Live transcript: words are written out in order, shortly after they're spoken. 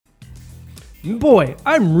Boy,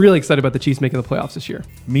 I'm really excited about the Chiefs making the playoffs this year.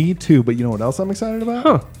 Me too, but you know what else I'm excited about?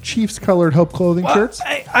 Huh. Chiefs colored Hope clothing shirts.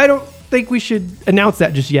 I don't think we should announce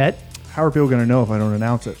that just yet How are people going to know if I don't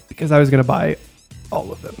announce it? because I was going to buy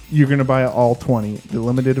all of them. You're going to buy all 20, the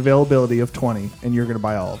limited availability of 20, and you're going to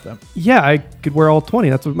buy all of them. Yeah, I could wear all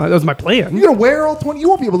 20. That was my plan. You're going to wear all 20? You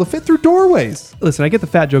won't be able to fit through doorways. Listen, I get the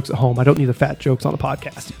fat jokes at home. I don't need the fat jokes on the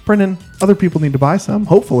podcast. Brendan, other people need to buy some,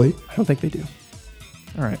 hopefully. I don't think they do.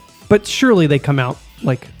 All right. But surely they come out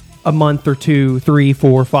like a month or 2, 3,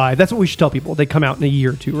 4, 5. That's what we should tell people. They come out in a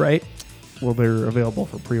year or two, right? Well, they're available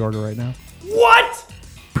for pre-order right now. What?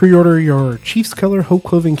 Pre-order your Chiefs Color Hope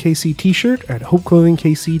Clothing KC t-shirt at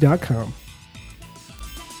hopeclothingkc.com.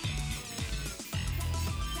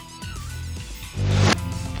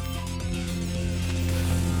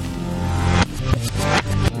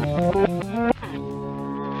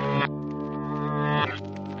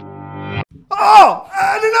 Oh,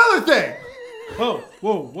 and another thing.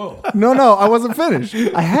 Whoa. No, I wasn't finished.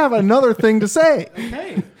 I have another thing to say.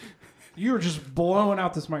 Hey, you were just blowing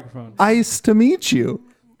out this microphone. Ice to meet you.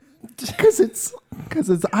 Because it's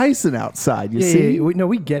icing outside, you see? No,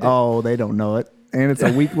 we get it. Oh, they don't know it. And it's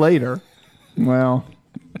a week later. Well,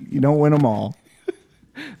 you don't win them all.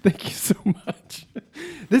 Thank you so much.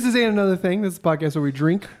 This is Another Thing. This is a podcast where we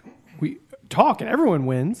drink, we talk, and everyone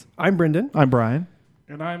wins. I'm Brendan. I'm Brian.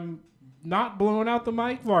 And I'm not blowing out the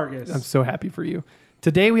mic, Vargas. I'm so happy for you.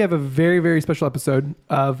 Today we have a very, very special episode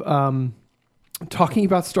of talking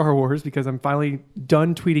about Star Wars because I'm finally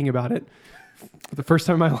done tweeting about it for the first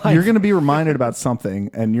time in my life. You're going to be reminded about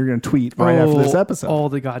something, and you're going to tweet right after this episode. All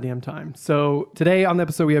the goddamn time. So today on the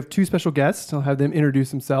episode, we have 2 special guests. I'll have them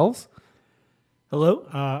introduce themselves. Hello,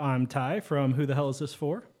 I'm Ty from Who the Hell Is This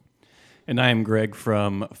For? And I am Greg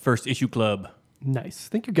from First Issue Club. Nice.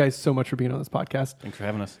 Thank you guys so much for being on this podcast. Thanks for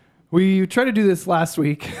having us. We tried to do this last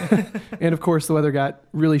week, and of course the weather got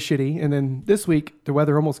really shitty. And then this week, the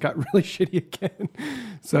weather almost got really shitty again.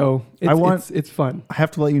 So it's fun. I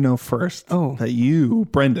have to let you know first Oh. that you,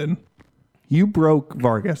 Brendan, you broke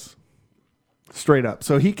Vargas. Straight up.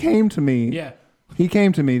 So he came to me. Yeah. He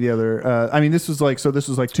came to me the other, this was like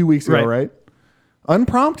 2 weeks ago, right?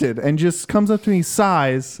 Unprompted, and just comes up to me,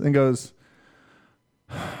 sighs, and goes,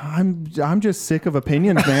 I'm just sick of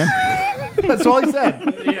opinions, man. That's all he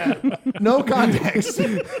said. Yeah. No context.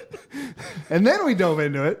 And then we dove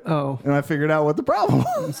into it. Oh. And I figured out what the problem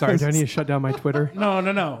was. I'm sorry. Do I need to shut down my Twitter? No.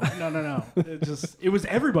 It was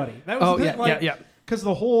everybody. That was the thing, yeah. Because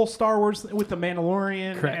the whole Star Wars with the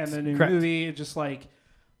Mandalorian Correct. and the new Correct. movie, it just like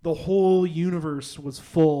the whole universe was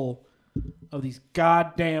full of these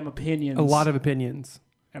goddamn opinions. A lot of opinions.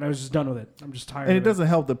 And I was just done with it. I'm just tired. And it of doesn't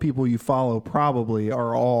help that people you follow probably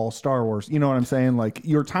are all Star Wars. You know what I'm saying? Like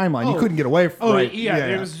your timeline, you couldn't get away from. Oh, right? yeah.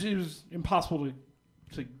 It was impossible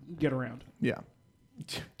to get around. Yeah.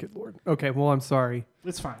 Good Lord. Okay. Well, I'm sorry.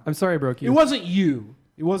 It's fine. I'm sorry I broke you. It wasn't you.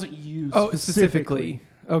 It wasn't you. Oh, specifically.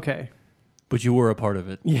 Okay. But you were a part of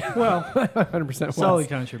it. Yeah. Well, 100% was. Solid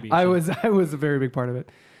contribution. I was a very big part of it.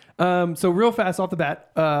 So real fast off the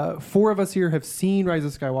bat, 4 of us here have seen Rise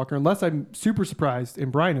of Skywalker, unless I'm super surprised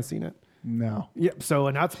and Brian has seen it. No. Yep. So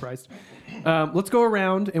not surprised. Let's go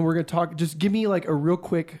around and we're going to talk. Just give me like a real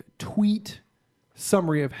quick tweet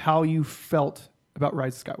summary of how you felt about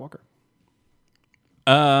Rise of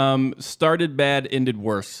Skywalker. Started bad, ended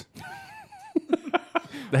worse.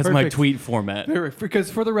 That's my Perfect. tweet format.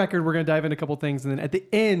 Because for the record, we're going to dive into a couple things. And then at the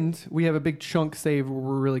end, we have a big chunk save where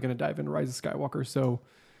we're really going to dive into Rise of Skywalker. So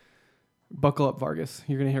buckle up, Vargas.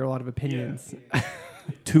 You're going to hear a lot of opinions. Yeah.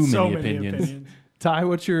 Too So many opinions. Ty,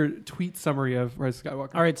 what's your tweet summary of Rise of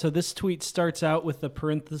Skywalker? All right, so this tweet starts out with the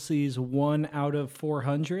parentheses 1 out of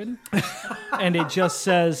 400. And it just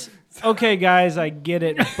says, okay, guys, I get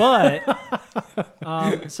it, but...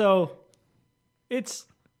 so it's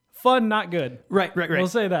fun, not good. Right. We'll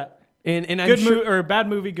say that. And I'm Good sure, or bad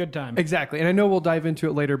movie, good time. exactly. And I know we'll dive into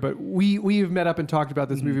it later, but we've met up and talked about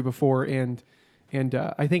this movie before, and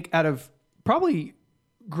I think out of probably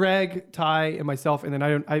Greg, Ty, and myself, and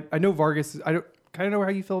then I know Vargas. I don't kind of know how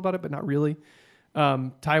you feel about it, but not really.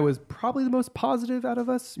 Ty was probably the most positive out of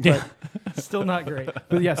us, but Still not great.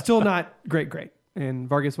 but yeah, still not great. And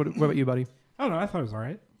Vargas, what about you, buddy? I don't know. I thought it was all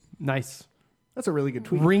right. Nice. That's a really good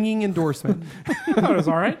tweet. Ringing endorsement. I thought it was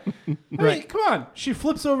all right. I Right. mean, come on. She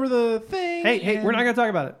flips over the thing. hey, we're not going to talk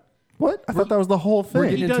about it. What? I thought that was the whole We're thing.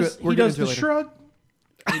 getting He into does, it. We're he getting does into the it shrug.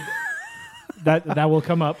 That will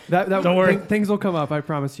come up. That Don't worry. Things will come up, I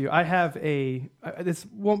promise you. I have this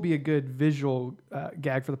won't be a good visual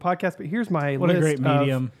gag for the podcast, but here's my What list a great of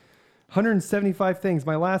medium. 175 things.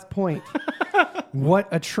 My last point. What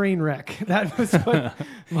a train wreck. That was what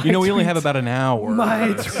We only have about an hour.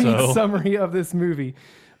 my tweet so. summary of this movie.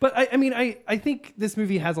 But I mean, I think this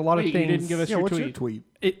movie has a lot of Wait, things. you didn't give us your what's tweet. your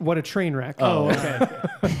tweet? What a train wreck. Oh,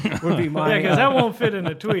 okay. would be my. Yeah, because that won't fit in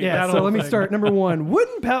a tweet. Yeah, that so whole let me thing. start. Number one,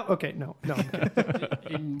 wooden pal. Okay, no. I'm kidding.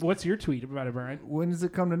 And what's your tweet about it, Brian? When does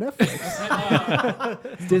it come to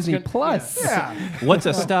Netflix? Disney Plus. yeah. What's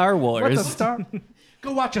a Star What Wars? the Star?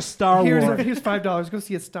 Go watch a Star Here's Wars. $5. Go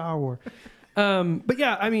see a Star Wars. But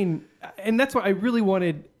yeah, I mean, and that's what I really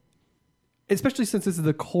wanted, especially since this is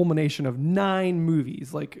the culmination of 9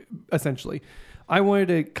 movies, like essentially. I wanted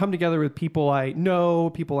to come together with people I know,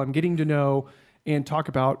 people I'm getting to know, and talk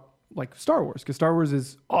about like Star Wars, because Star Wars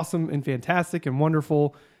is awesome and fantastic and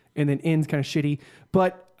wonderful, and then ends kind of shitty.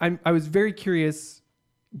 But I was very curious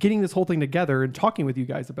getting this whole thing together and talking with you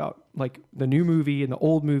guys about like the new movie and the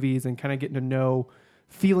old movies and kind of getting to know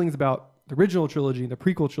feelings about the original trilogy and the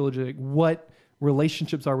prequel trilogy, like what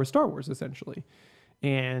relationships are with Star Wars essentially.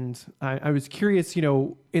 And I was curious,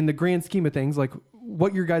 in the grand scheme of things, like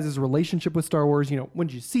what your guys' relationship with Star Wars, when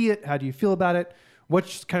did you see it? How do you feel about it?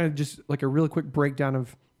 What's kind of just like a really quick breakdown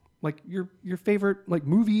of like your favorite like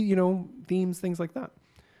movie, themes, things like that.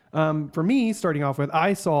 For me, starting off with,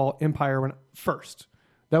 I saw Empire first.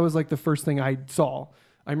 That was like the first thing I saw.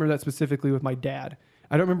 I remember that specifically with my dad.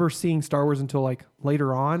 I don't remember seeing Star Wars until like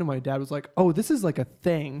later on. And my dad was like, "Oh, this is like a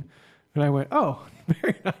thing." And I went, "Oh,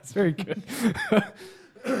 very nice. Very good."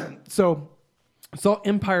 So saw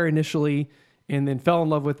Empire initially and then fell in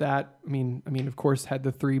love with that. I mean, of course, had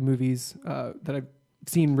the 3 movies that I've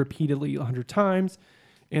seen repeatedly 100 times.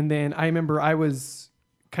 And then I remember I was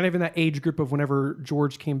kind of in that age group of whenever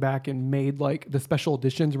George came back and made like the special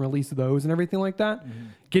editions and released those and everything like that,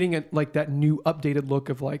 getting it like that new updated look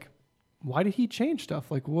of like, why did he change stuff?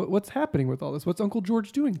 Like what's happening with all this? What's Uncle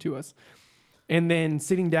George doing to us? And then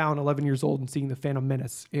sitting down 11 years old and seeing The Phantom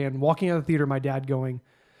Menace and walking out of the theater, my dad going,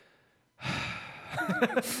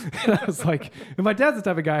 and I was like, and my dad's the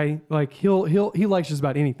type of guy, like he likes just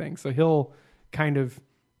about anything. So he'll kind of,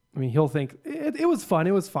 he'll think it was fun.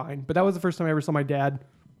 It was fine. But that was the first time I ever saw my dad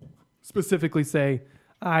specifically say,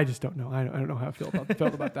 I just don't know. I don't know how I felt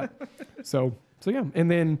about that. So yeah. And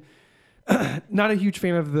then not a huge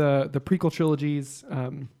fan of the prequel trilogies.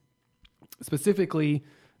 Specifically,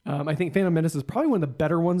 I think Phantom Menace is probably one of the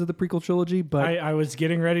better ones of the prequel trilogy, but I was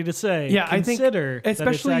getting ready to say, Yeah, I think consider that it's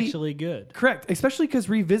especially- actually good. correct, especially because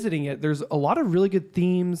revisiting it, there's a lot of really good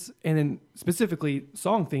themes, and then specifically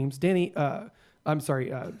song themes.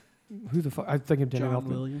 Who the fuck? I'm thinking of Danny John Elfman.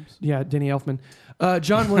 Williams. Yeah, Danny Elfman.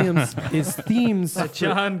 John Williams is themes.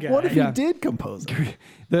 John guy. What if Yeah. he did compose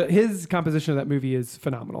it? His composition of that movie is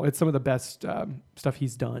phenomenal. It's some of the best stuff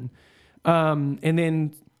he's done. And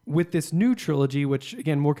then with this new trilogy, which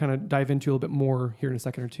again we'll kind of dive into a little bit more here in a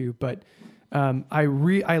second or two, but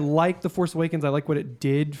I like The Force Awakens. I like what it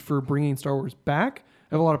did for bringing Star Wars back.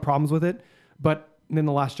 I have a lot of problems with it, but then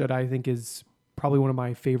The Last Jedi I think is probably one of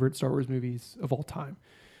my favorite Star Wars movies of all time.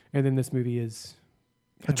 And then this movie is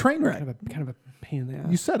A train wreck. kind of a pain in the ass.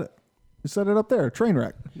 You said it. You said it up there. Train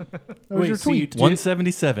wreck. That was Wait, your so you tweet.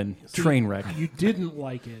 177 train wreck. You didn't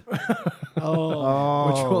like it. Which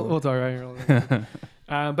we'll talk about here. A little bit.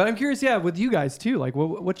 But I'm curious, with you guys too. Like,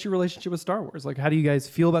 what's your relationship with Star Wars? Like, how do you guys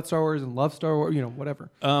feel about Star Wars and love Star Wars?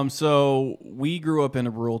 Whatever. So we grew up in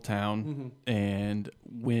a rural town, and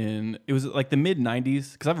when it was like the mid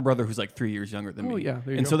 90s, because I have a brother who's like 3 years younger than me. Oh, yeah,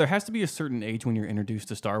 there you and go. so there has to be a certain age when you're introduced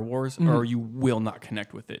to Star Wars, or you will not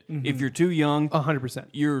connect with it. If you're too young, 100%.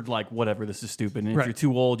 you're like, whatever, this is stupid. And if Right. you're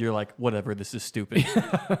too old, you're like, whatever, this is stupid.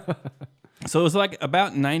 So it was like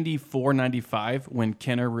about 94, 95 when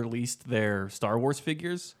Kenner released their Star Wars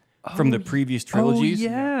figures from the previous trilogies. Oh,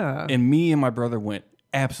 yeah. And me and my brother went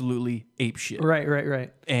absolutely apeshit.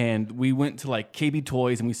 Right. And we went to like KB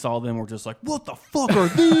Toys and we saw them. We're just like, what the fuck are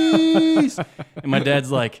these? And my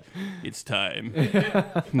dad's like, it's time.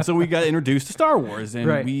 And so we got introduced to Star Wars and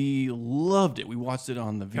Right. we loved it. We watched it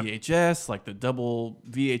on the VHS, like the double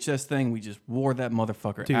VHS thing. We just wore that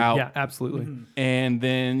motherfucker Dude, out. yeah, absolutely. And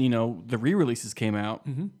then, the re-releases came out.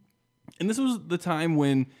 And this was the time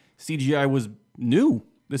when CGI was new.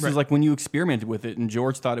 This is like when you experimented with it, and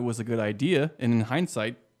George thought it was a good idea. And in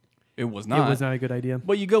hindsight, it was not. It was not a good idea.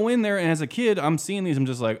 But you go in there, and as a kid, I'm seeing these. I'm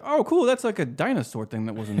just like, oh, cool. That's like a dinosaur thing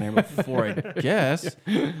that wasn't there before, I guess.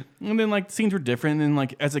 And then, like, scenes were different. And,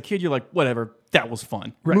 like, as a kid, you're like, whatever. That was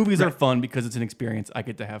fun. Right, Movies are fun because it's an experience. I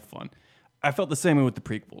get to have fun. I felt the same way with the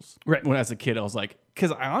prequels. Right. When as a kid, I was like,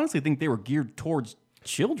 because I honestly think they were geared towards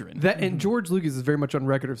children. That and George Lucas is very much on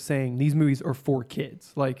record of saying these movies are for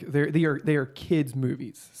kids. Like they are kids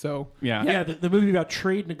movies. So yeah. Yeah, the movie about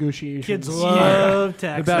trade negotiations. Kids love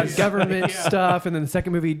taxes. about government stuff, and then the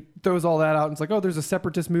second movie throws all that out and it's like, oh, there's a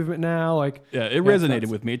separatist movement now. Like Yeah, it resonated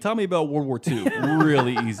with me. It taught me about World War II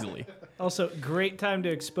really easily. Also, great time to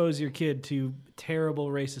expose your kid to terrible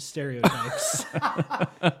racist stereotypes.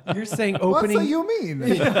 you're saying What's opening. that you mean?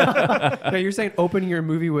 Yeah, you're saying opening your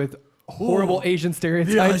movie with horrible Asian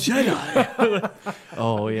stereotypes.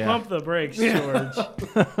 Oh yeah. Pump the brakes, George.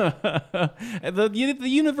 The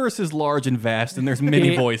universe is large and vast, and there's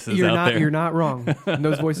many voices you're out not, there. You're not wrong. And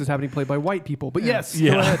those voices happen to be played by white people. But yes,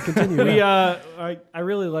 Yeah. go ahead, continue. We, I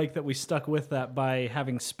really like that we stuck with that by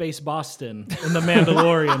having Space Boston in The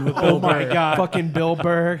Mandalorian with Bill Oh my Burr. God. Fucking Bill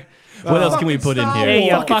Burr. What else can we put in Star here? Hey,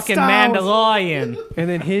 you Fucking fucking Styles. Mandalorian. And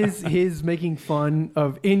then his making fun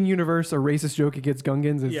of in universe a racist joke against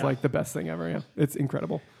Gungans is Yeah. like the best thing ever. Yeah, it's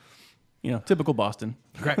incredible. You know, typical Boston.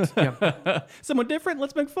 Correct. Yeah. Someone different.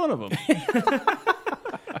 Let's make fun of them.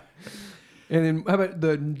 And then how about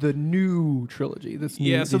the new trilogy? This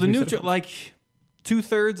new, Yeah. So these the new set of films? like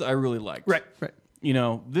 2/3 I really liked. right. You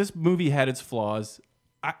know, this movie had its flaws.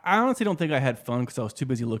 I honestly don't think I had fun because I was too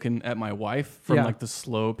busy looking at my wife from Yeah. like the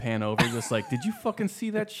slow pan over, just like, did you fucking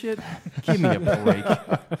see that shit? Give me a break.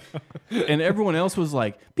 And everyone else was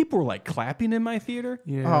like, people were like clapping in my theater.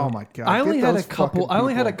 Yeah. Oh my God. I only Get had a those couple. fucking I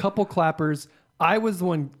only had a people. couple clappers. I was the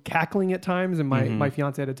one cackling at times, and my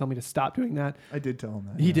fiance had to tell me to stop doing that. I did tell him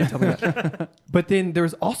that. He did tell me that. But then there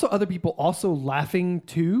was also other people also laughing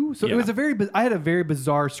too. So it Yeah. was I had a very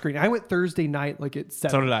bizarre screen. I went Thursday night like at 7.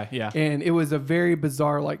 So did I. Yeah. And it was a very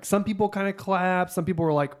bizarre, like some people kind of clapped. Some people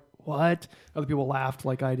were like, what? Other people laughed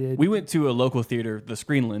like I did. We went to a local theater, the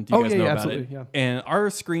Screenland. Do you Oh, guys yeah, know yeah, about absolutely, it? yeah. And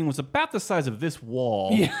our screen was about the size of this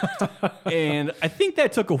wall. Yeah. And I think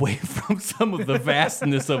that took away from some of the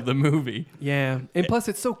vastness of the movie. Yeah. And plus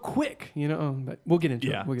it's so quick, you know, but we'll get into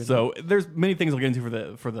Yeah. it. We'll get So there's many things I'll get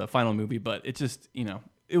into for the final movie, but it just, you know,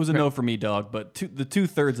 it was a no for me, dog. But the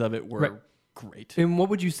 2/3 of it were Right. great. And what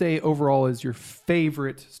would you say overall is your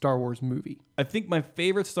favorite Star Wars movie? I think my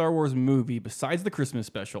favorite Star Wars movie, besides the Christmas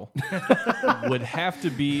special, would have to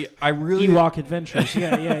be Ewok Adventures.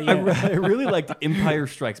 Yeah. I really liked Empire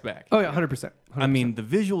Strikes Back. Oh yeah, 100%. I mean, the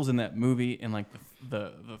visuals in that movie and like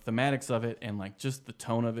the thematics of it and like just the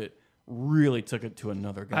tone of it really took it to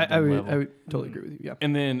another goddamn level. I would totally agree with you. Yeah.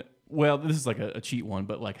 And then, well, this is like a cheat one,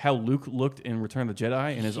 but like how Luke looked in Return of the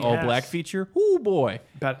Jedi in his all black feature. Ooh boy,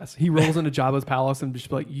 Badass. He rolls into Jabba's palace and just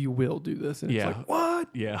be like, "You will do this." And Yeah. it's like, what?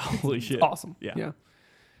 yeah, holy shit, Awesome. Yeah. Yeah.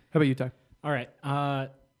 How about you, Ty? All right.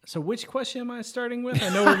 So which question am I starting with? I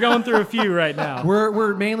know we're going through a few right now.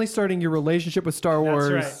 We're mainly starting your relationship with Star Wars,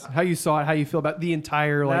 right. how you saw it, how you feel about the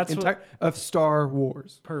entire That's of Star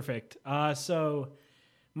Wars. Perfect. So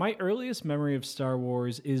my earliest memory of Star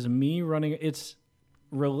Wars is me running. It's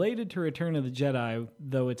related to Return of the Jedi,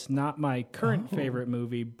 though it's not my current favorite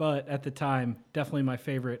movie, but at the time, definitely my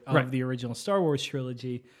favorite of the original Star Wars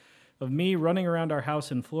trilogy. Of me running around our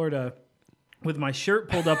house in Florida with my shirt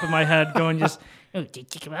pulled up in my head, going just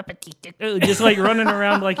like running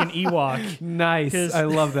around like an Ewok. Nice. 'Cause- I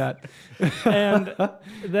love that. And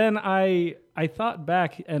then I thought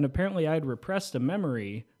back, and apparently I had repressed a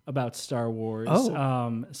memory about Star Wars.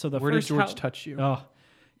 Oh. So the Where did first George touch you? Oh,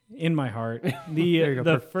 in my heart. There you go,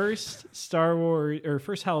 The perfect. first Star Wars or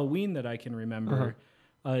first Halloween that I can remember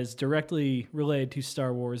is directly related to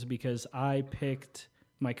Star Wars because I picked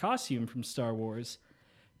my costume from Star Wars,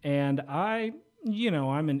 and I'm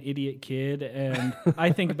an idiot kid, and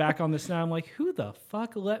I think back on this now. I'm like, who the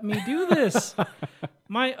fuck let me do this?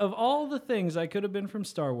 Of all the things I could have been from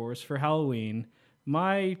Star Wars for Halloween,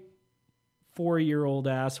 my 4-year-old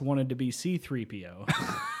ass wanted to be C-3PO.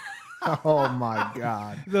 Oh my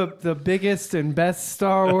God. The biggest and best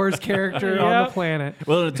Star Wars character on the Yep. planet.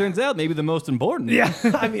 Well, it turns out maybe the most important. Yeah.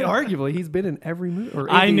 I mean, arguably, he's been in every movie. Or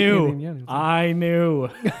I Indian- knew. Indian, yeah. I knew.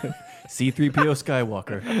 C-3PO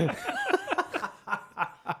Skywalker.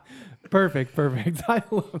 Perfect. I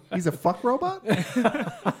love He's a fuck robot?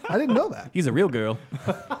 I didn't know that. He's a real girl.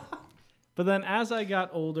 But then as I got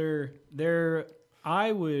older,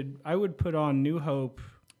 I would put on New Hope.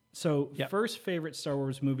 So first favorite Star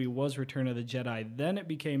Wars movie was Return of the Jedi. Then it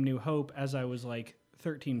became New Hope as I was like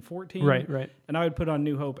 13, 14. Right. And I would put on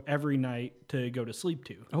New Hope every night to go to sleep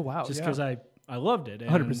to. Oh, wow. Just yeah. because I loved it.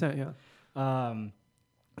 And, 100%. Yeah.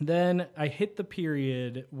 Then I hit the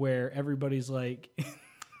period where everybody's like,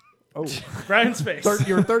 Oh, Brian's face.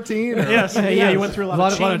 you're 13? Or? Yes. Yeah, you went through a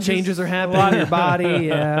lot of changes are happening in your body.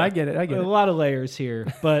 Yeah, I get it. A lot of layers here.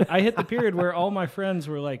 But I hit the period where all my friends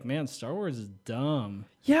were like, man, Star Wars is dumb.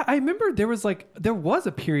 Yeah, I remember there was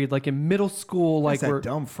a period like in middle school, like That's where that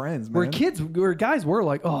dumb friends, man. where guys were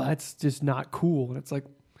like, oh, that's just not cool, and it's like,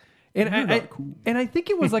 and I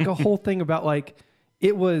think it was like a whole thing about like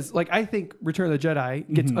it was like I think Return of the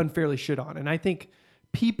Jedi gets unfairly shit on, and I think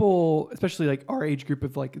people, especially like our age group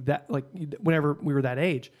of like that, like whenever we were that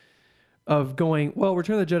age, of going, well,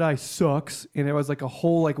 Return of the Jedi sucks, and it was like a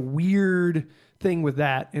whole like weird thing with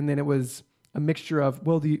that, and then it was a mixture of,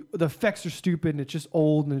 well, the effects are stupid and it's just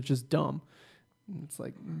old and it's just dumb. And it's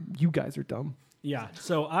like, you guys are dumb. Yeah.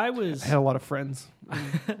 So I had a lot of friends.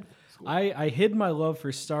 I hid my love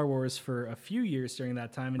for Star Wars for a few years during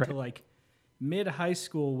that time until like mid high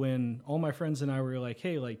school, when all my friends and I were like,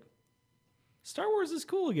 hey, like Star Wars is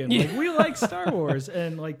cool again. Like we like Star Wars.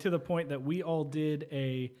 And like to the point that we all did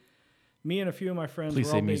me and a few of my friends. Please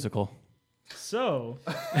were say all musical. So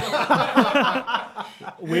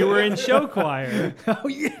we were in show choir,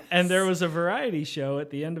 and there was a variety show at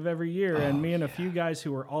the end of every year, and me and a few guys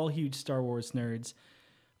who were all huge Star Wars nerds.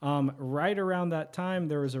 Right around that time,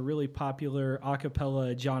 there was a really popular a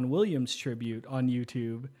cappella John Williams tribute on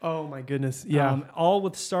YouTube. Oh my goodness. Yeah. All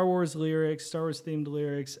with Star Wars lyrics, Star Wars themed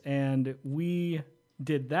lyrics, and we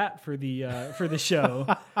did that for the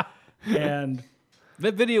show. And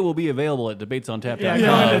that video will be available at debatesontap.com.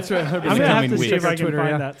 Yeah, that's right. I'm gonna have to see if I can Twitter,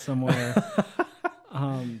 find that somewhere.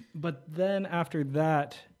 But then after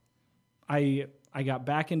that, I got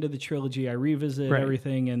back into the trilogy. I revisited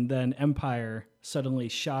everything, and then Empire suddenly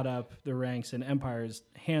shot up the ranks, and Empire is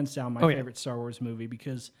hands down my favorite Star Wars movie,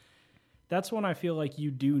 because that's when I feel like you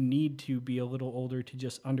do need to be a little older to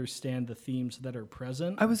just understand the themes that are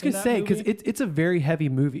present. I was going to say, because it's a very heavy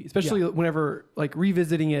movie, especially whenever like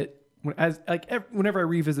revisiting it. Whenever I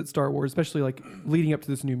revisit Star Wars, especially like leading up to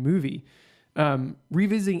this new movie,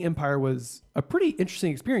 revisiting Empire was a pretty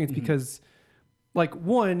interesting experience because, like,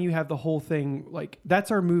 one, you have the whole thing, like, that's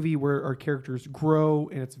our movie where our characters grow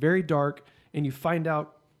and it's very dark, and you find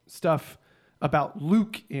out stuff about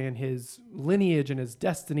Luke and his lineage and his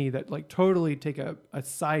destiny that like totally take a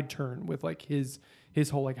side turn with like his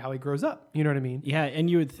whole like how he grows up. You know what I mean? Yeah, and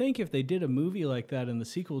you would think if they did a movie like that in the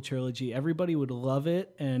sequel trilogy, everybody would love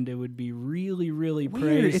it and it would be really, really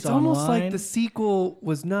praised. It's online. almost like the sequel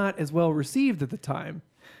was not as well received at the time.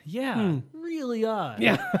 Yeah, really odd.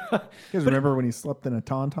 Yeah. You guys remember when he slept in a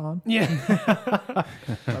tauntaun? Yeah.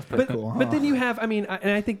 That's pretty cool. But then you have, and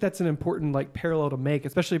I think that's an important like parallel to make,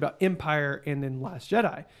 especially about Empire and then Last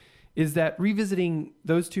Jedi, is that revisiting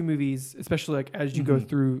those two movies, especially like as you go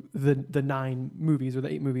through the 9 movies or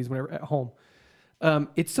the 8 movies, whenever at home,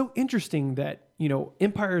 it's so interesting that, you know,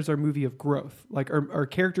 Empire is our movie of growth. Like our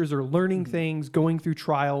characters are learning things, going through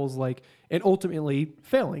trials, like, and ultimately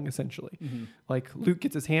failing essentially. Like Luke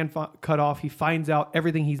gets his hand cut off. He finds out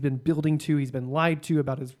everything he's been building to. He's been lied to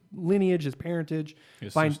about his lineage, his parentage,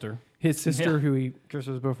 his sister who he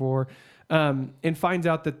kisses before, and finds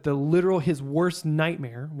out that his worst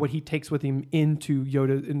nightmare, what he takes with him into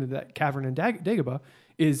that cavern in Dagobah,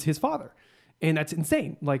 is his father. And that's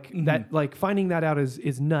insane. Like that, like finding that out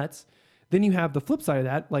is nuts. Then you have the flip side of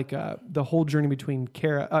that, like the whole journey between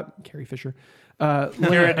Carrie Fisher,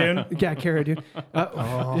 Cara Dune. Yeah, Cara Dune.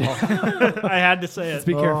 I had to say it.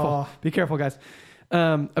 Be careful, guys.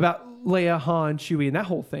 About Leia, Han, Chewie, and that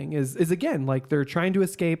whole thing is again like they're trying to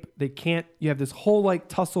escape. They can't. You have this whole like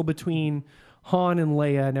tussle between Han and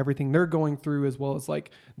Leia and everything they're going through, as well as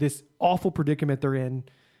like this awful predicament they're in,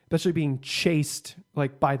 especially being chased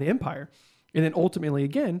like by the Empire. And then ultimately,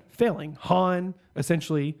 again, failing. Han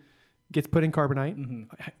essentially gets put in carbonite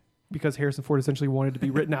because Harrison Ford essentially wanted to be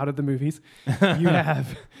written out of the movies. You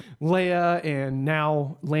have Leia and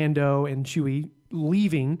now Lando and Chewie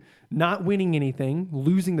leaving, not winning anything,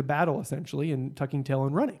 losing the battle essentially, and tucking tail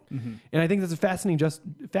and running. And I think that's a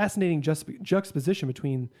fascinating juxtaposition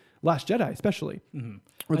between Last Jedi, especially,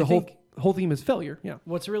 where the whole theme is failure. Yeah.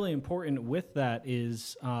 What's really important with that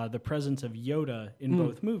is the presence of Yoda in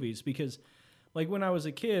both movies, because like when I was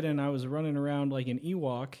a kid and I was running around like an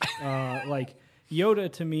Ewok, like Yoda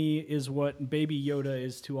to me is what Baby Yoda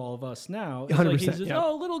is to all of us now. It's like he's just,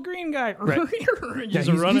 little green guy. Right. Just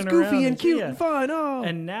he's running goofy around and cute and fun. Oh.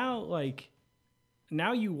 And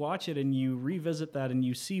now you watch it and you revisit that and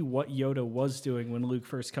you see what Yoda was doing when Luke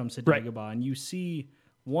first comes to Dagobah. And you see,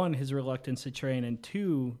 1, his reluctance to train, and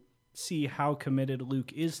 2, see how committed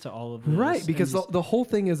Luke is to all of this. Right, because and just- the whole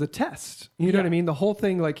thing is a test. You know what I mean? The whole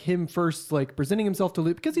thing, like him first, like presenting himself to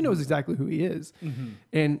Luke because he knows exactly who he is,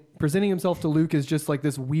 and presenting himself to Luke is just like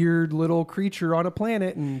this weird little creature on a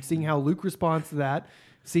planet, and seeing how Luke responds to that,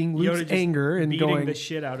 seeing Yoda Luke's just anger, and beating going the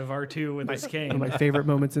shit out of R2 with his one cane. of my favorite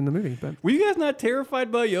moments in the movie. But Were you guys not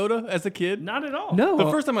terrified by Yoda as a kid? Not at all. no, The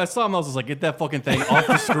first time I saw him, I was just like, get that fucking thing off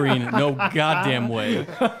the screen. No goddamn way.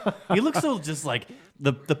 He looks so just like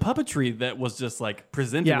the puppetry that was just like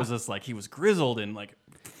presented Yeah. was just like he was grizzled and like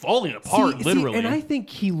falling apart, literally. and I think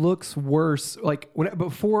he looks worse. Like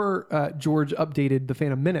before George updated the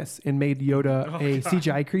Phantom Menace and made Yoda a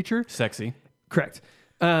CGI creature. Sexy. Correct.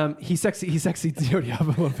 He sexied Yoda up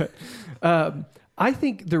a little bit. I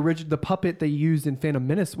think the puppet they used in Phantom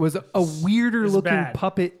Menace was a weirder It's looking bad.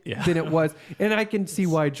 puppet Yeah. than it was, and I can see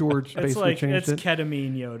why George It's basically like changed it's it.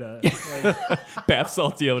 ketamine Yoda. Like, Bath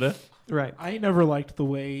salt Yoda. Right. I never liked the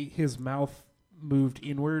way his mouth moved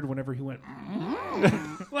inward whenever he went,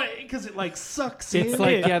 like, because it like sucks in. It's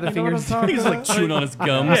like, yeah, the You know what I'm fingers. talking He's like about? chewing on his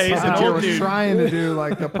gums. Yeah, he's an George old was dude. trying to do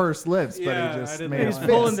like the pursed lips, but Yeah, he I just didn't made know it he's that. fit.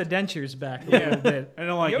 pulling the dentures back a little bit. I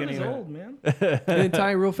don't like any Yoda's of that. old, man. And then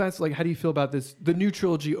Ty, real fast, like, how do you feel about the new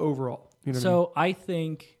trilogy overall? You know what I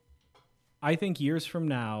mean? So I think years from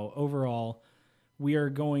now, overall, we are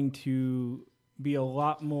going to be a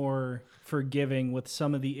lot more forgiving with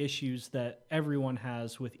some of the issues that everyone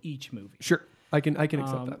has with each movie. Sure, I can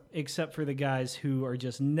accept that. Except for the guys who are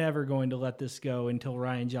just never going to let this go until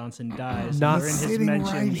Ryan Johnson dies. Not They're in his Sitting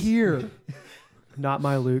mentions. right here. Not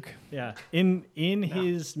my Luke. Yeah, in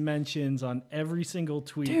his mentions on every single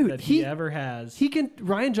tweet Dude, that he he- ever has.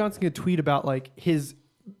 Ryan Johnson can tweet about like his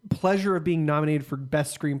pleasure of being nominated for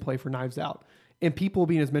best screenplay for Knives Out, and people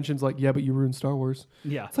being his mentions like, yeah, but you ruined Star Wars.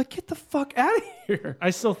 Yeah. It's like, get the fuck out of here. I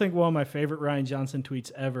still think one of my favorite Ryan Johnson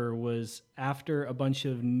tweets ever was after a bunch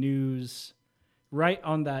of news right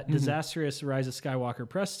on that disastrous Rise of Skywalker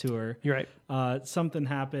press tour. You're right. Something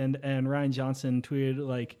happened, and Ryan Johnson tweeted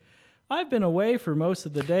like, I've been away for most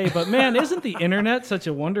of the day, but man, isn't the internet such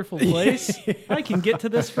a wonderful place? I can get to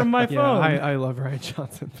this from my Yeah, phone. I love Ryan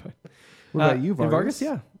Johnson. But, What about you, and Vargas?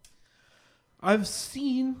 Yeah. I've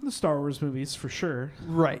seen the Star Wars movies for sure.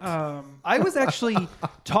 Right. I was actually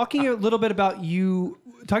talking a little bit about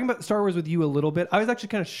talking about Star Wars with you a little bit. I was actually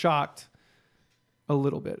kind of shocked a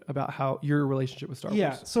little bit about how your relationship with Star Yeah,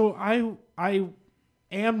 Wars. so I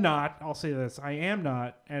am not, I'll say this, I am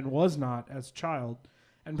not and was not as a child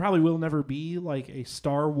and probably will never be like a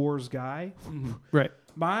Star Wars guy. Right.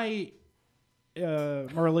 My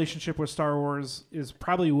relationship with Star Wars is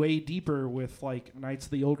probably way deeper with like Knights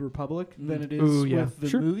of the Old Republic than it is Ooh, yeah. with the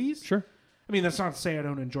Sure. movies. Sure. I mean, that's not to say I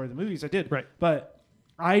don't enjoy the movies. I did. Right. But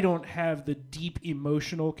I don't have the deep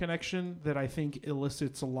emotional connection that I think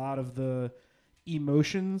elicits a lot of the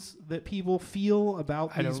emotions that people feel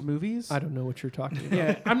about I these don't- movies. I don't know what you're talking about.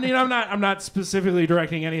 Yeah, I mean, I'm not specifically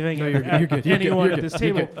directing anything No, at, you're good. at You're good. You're good. anyone You're at good. this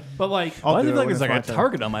You're table, but like, I'll Why do does it it look when like it's a my turn.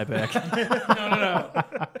 target on my back? no.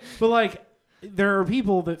 But like, there are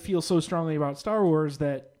people that feel so strongly about Star Wars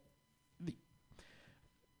that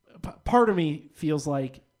part of me feels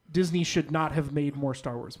like Disney should not have made more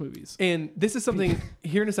Star Wars movies. And this is something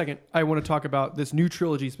here in a second I want to talk about this new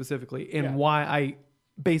trilogy specifically and Yeah. why I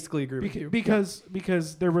basically agree with you.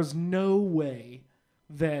 Because there was no way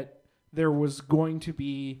that there was going to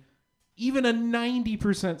be even a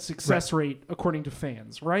 90% success rate according to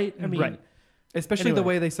fans, right? I mean, Right. Especially the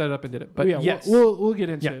anyway. way they set it up and did it. But yeah, yes. we'll get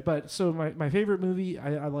into Yeah. it. But so my favorite movie,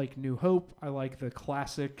 I like New Hope. I like the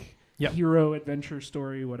classic Yep. hero adventure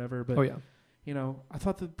story, whatever. But Oh yeah. you know, I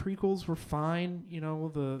thought the prequels were fine. You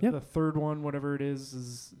know, Yep. the third one, whatever it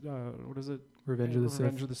is what is it? Revenge of the Sith.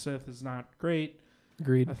 Revenge of the Sith is not great.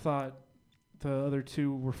 Agreed. I thought the other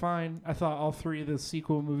two were fine. I thought all three of the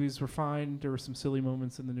sequel movies were fine. There were some silly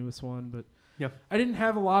moments in the newest one, but Yeah. I didn't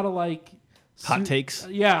have a lot of like Hot takes.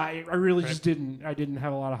 Yeah, I really just didn't. I didn't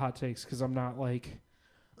have a lot of hot takes because I'm not like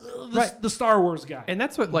the Star Wars guy. And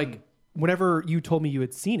that's what like whenever you told me you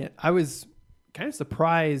had seen it, I was kind of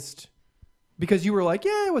surprised because you were like,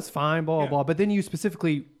 yeah, it was fine, blah, blah, Yeah. blah. But then you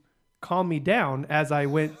specifically calmed me down as I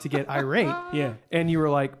went to get irate. Yeah, And you were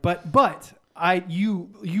like, but you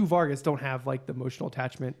Vargas don't have like the emotional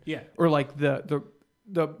attachment yeah. or like the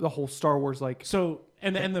whole Star Wars like So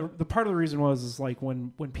and the part of the reason is like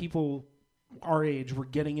when people our age were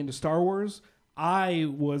getting into Star Wars, I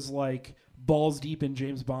was like balls deep in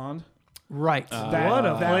James Bond. right. That- What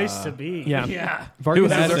a that- place to be. yeah. Yeah,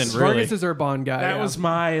 Vargas, hasn't, is, really? Vargas is our Bond guy. that yeah. was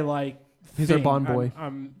my like. He's our thing. Bond boy.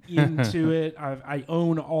 I'm into it. I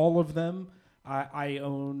own all of them. I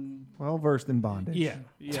own. Well versed in bondage.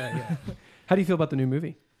 Yeah. How do you feel about the new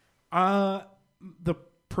movie? The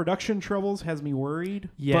production troubles has me worried.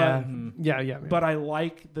 Yeah. But, Yeah. but I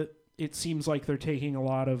like that it seems like they're taking a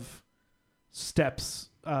lot of steps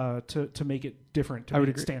to make it different, to I would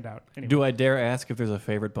make it agree. stand out. Anyway. Do I dare ask if there's a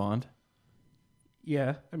favorite Bond?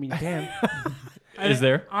 Yeah, I mean, Dan. Is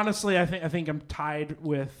there? Honestly, I think I'm tied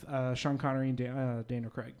with Sean Connery and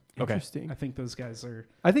Daniel Craig. Okay. Interesting. I think those guys are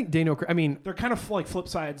I think Daniel. I mean, they're kind of like flip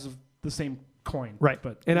sides of the same coin. right.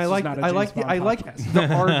 But and this I is like not a I James like Bond I like podcast.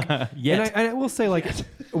 the arc. Yet. And I will say, like,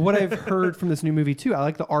 what I've heard from this new movie too, I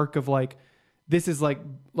like the arc of like, this is like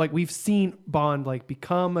we've seen Bond like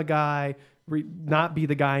become a guy, not be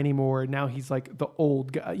the guy anymore. Now he's like the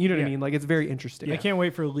old guy. You know what I Yeah. mean? Like, it's very interesting. I can't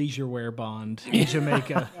wait for leisure wear Bond in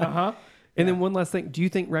Jamaica. And then one last thing, do you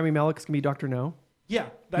think Rami Malek's gonna be Dr. No? Yeah,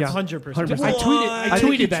 that's 100%. 100%. I I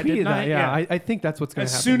think he tweeted that, didn't I? Yeah, I think that's what's gonna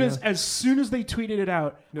as happen. soon as they tweeted it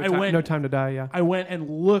out, No Time to Die. Yeah. I went and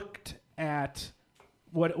looked at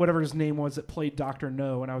whatever his name was that played Dr.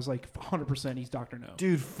 No, and I was like, 100% he's Dr. No.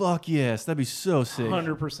 Dude, fuck yes. That'd be so sick.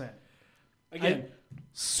 100%. Again,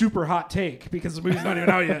 super hot take because the movie's not even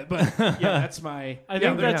out yet. But yeah, that's my. I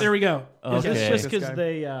think that's- there we go. Is this Okay. just This because guy.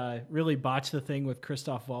 they really botched the thing with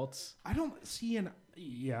Christoph Waltz? I don't see an.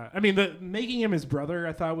 Yeah, I mean, the making him his brother,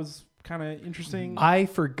 I thought was kind of interesting. I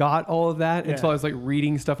forgot all of that until Yeah. I was like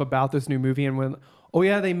reading stuff about this new movie and when, oh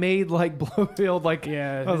yeah, they made like Blofeld. Like,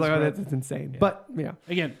 Yeah, I was his like, oh, brother. that's insane. But yeah,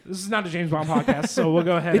 Again, this is not a James Bond podcast, so we'll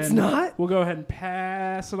go ahead. It's and, not? We'll go ahead and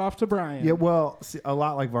pass it off to Brian. Yeah, well, see, a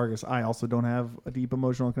lot like Vargas, I also don't have a deep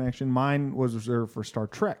emotional connection. Mine was reserved for Star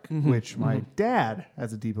Trek, which my dad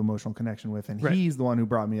has a deep emotional connection with, and Right. he's the one who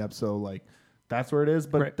brought me up. So, like, that's where it is.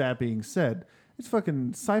 But Right. that being said, it's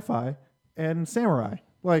fucking sci-fi and samurai.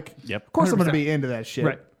 Like, Yep. of course I'm going to 100%. be into that shit.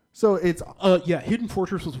 Right. So it's Yeah, Hidden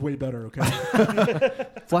Fortress was way better. Okay.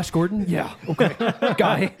 Flash Gordon. Yeah. Okay.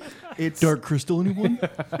 Guy. it's Dark Crystal, anyone?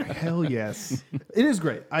 hell yes, it is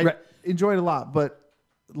great. I Right. enjoyed it a lot, but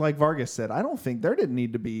like Vargas said, I don't think there didn't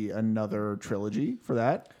need to be another trilogy for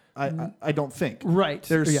that. I don't think. Right.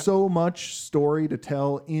 There's Yeah. so much story to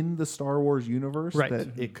tell in the Star Wars universe Right.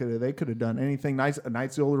 that they could have done anything nice. A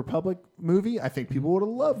Knights of the Old Republic movie, I think people would have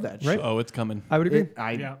loved that shit. Oh, it's coming. I would agree.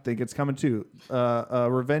 I think it's coming too.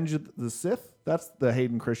 Revenge of the Sith, that's the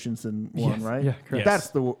Hayden Christensen one, Yes. right? Yeah, correct. That's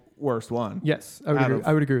the worst one. Yes, I would Out agree. of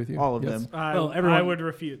I would agree with you. all of Yes. them. Well, everyone- I would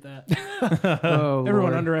refute that. Oh,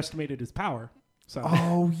 Everyone Lord. underestimated his power. So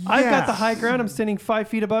Oh, yeah. I've got the high ground. I'm standing 5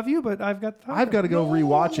 feet above you, but I've got. The high I've got to go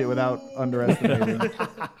rewatch it without underestimating.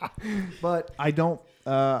 But I don't.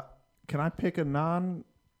 Can I pick a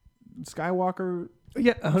non-Skywalker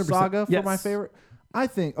Yeah, 100%. saga for Yes. my favorite? I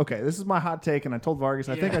think. Okay, this is my hot take, and I told Vargas.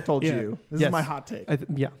 I think I told Yeah. you. This Yes. is my hot take.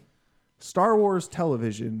 Yeah. Star Wars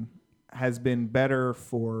television has been better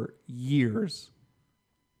for years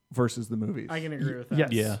versus the movies. I can agree with that.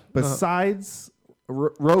 Yes. Yeah. Besides,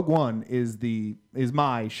 Rogue One is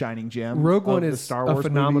my shining gem. Rogue of One the is Star a Wars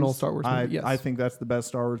phenomenal movies. Star Wars movie, yes. I think that's the best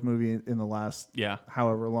Star Wars movie in the last Yeah.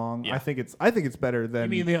 however long. Yeah. I think it's better than. you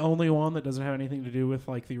mean the only one that doesn't have anything to do with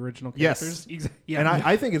like the original characters? Yes. Yeah. And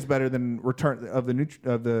I think it's better than Return of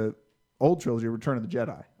the old trilogy, Return of the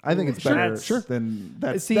Jedi. I think it's Sure, better sure. than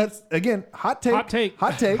that. See- That's again hot take. hot take.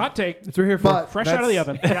 Hot take. Hot take. That's what we're here for. But Fresh out of the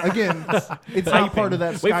that's- oven. Again, it's not part of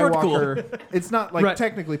that Wait for it to cool. Skywalker. It's not like Right.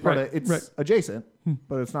 technically part Right. of it's Right. adjacent,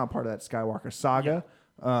 but it's not part of that Skywalker saga.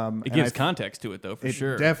 It and gives I- context to it, though, for It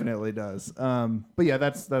sure. definitely does. But yeah,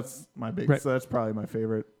 that's my big. Right. So that's probably my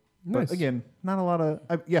favorite. Nice. But again, not a lot of.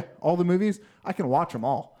 All the movies I can watch them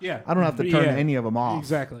all. Yeah. I don't have to turn Yeah. any of them off.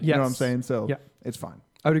 Exactly. You know what I'm Yes. saying? So Yeah. it's fine.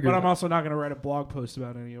 I would agree. But with I'm that. also not going to write a blog post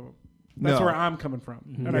about any of them. That's No. where I'm coming from,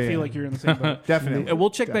 and I Yeah, feel yeah. like you're in the same boat. Definitely. And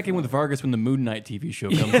we'll check back in with Vargas when the Moon Knight TV show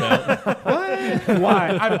comes out.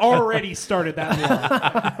 Why? I've already started that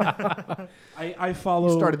blog. I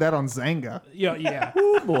follow. Started that on Zanga. Yeah.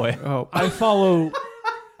 Oh, boy. Oh, I follow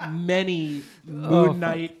many Moon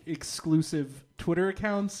Knight exclusive Twitter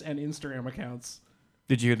accounts and Instagram accounts.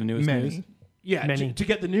 Did you hear the newest news? Many. Yeah, Many. to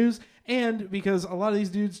get the news, and because a lot of these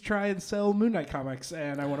dudes try and sell Moon Knight comics,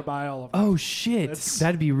 and I want to buy all of them. oh shit! That's-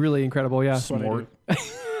 That'd be really incredible. Yeah. That's what I Smart. do.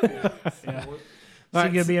 Yeah. Is he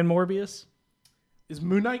going to be in Morbius? Is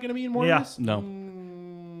Moon Knight going to be in Yeah. Morbius? No.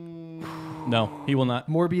 Mm, No, he will not.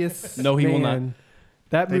 Morbius. No, he will not. man,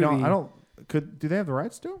 That They movie. don't. I don't. Do they have the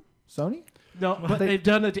rights to him? Sony? no, but they've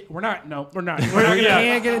done it. We're not. No, we're not. We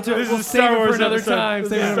can't get into it. We'll save it for another time.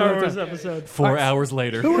 Save it for Star another Wars time. episode. 4 hours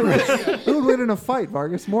later. Who would win in a fight,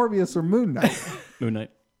 Vargas? Morbius or Moon Knight? Moon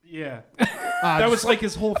Knight. Yeah, that was like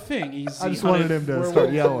his whole thing. I just wanted him to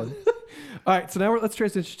start yelling. All right, so now let's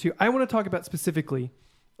transition to. I want to talk about specifically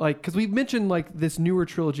like, because we've mentioned like this newer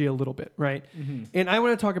trilogy a little bit, right? And I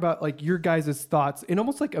want to talk about like your guys' thoughts in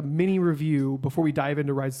almost like a mini review before we dive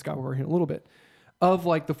into Rise of Skywalker here in a little bit of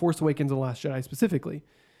like The Force Awakens and The Last Jedi specifically.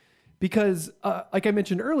 Because like I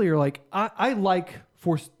mentioned earlier, like I like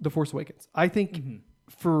The Force Awakens. I think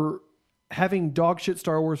for having dog shit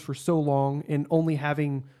Star Wars for so long and only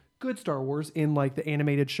having good Star Wars in like the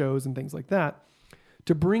animated shows and things like that,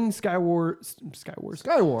 to bring Skywars,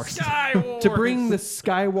 to bring the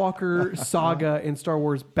Skywalker saga in Star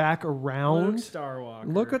Wars back around.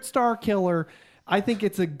 Look at Star Killer. I think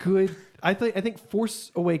it's a good. I think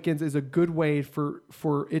Force Awakens is a good way for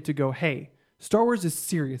it to go. Hey, Star Wars is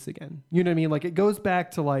serious again. You know what I mean? Like it goes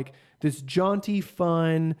back to like this jaunty,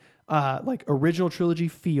 fun, like original trilogy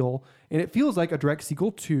feel, and it feels like a direct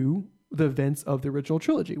sequel to the events of the original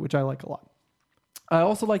trilogy, which I like a lot. I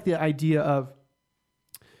also like the idea of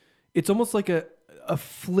it's almost like a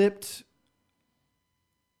flipped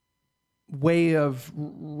way of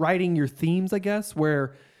writing your themes, I guess,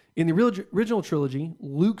 where in the original trilogy,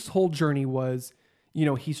 Luke's whole journey was, you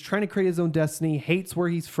know, he's trying to create his own destiny, hates where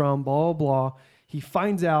he's from, blah, blah, blah. He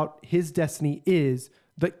finds out his destiny is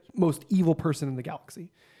the most evil person in the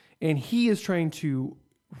galaxy. And he is trying to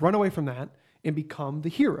run away from that and become the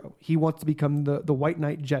hero. He wants to become the White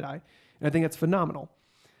Knight Jedi. And I think that's phenomenal.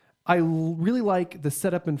 I really like the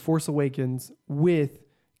setup in Force Awakens with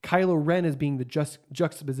Kylo Ren as being the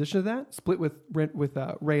juxtaposition of that, split with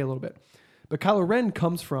Rey a little bit. But Kylo Ren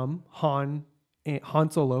comes from Han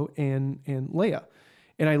Solo and Leia.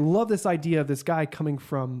 And I love this idea of this guy coming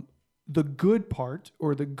from the good part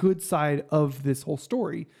or the good side of this whole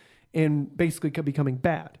story and basically becoming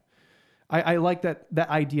bad. I like that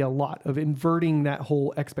idea a lot of inverting that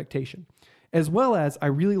whole expectation. As well as I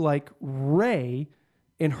really like Rey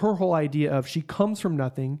and her whole idea of she comes from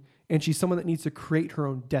nothing and she's someone that needs to create her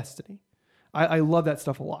own destiny. I love that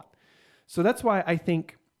stuff a lot. So that's why I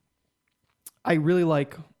think I really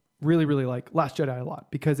like Last Jedi a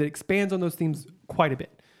lot, because it expands on those themes quite a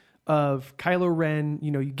bit. Of Kylo Ren,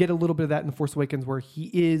 you know, you get a little bit of that in The Force Awakens where he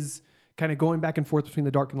is kind of going back and forth between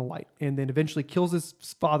the dark and the light, and then eventually kills his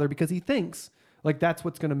father because he thinks like that's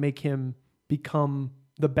what's going to make him become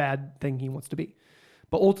the bad thing he wants to be.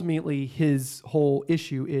 But ultimately, his whole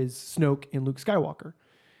issue is Snoke and Luke Skywalker.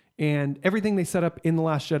 And everything they set up in The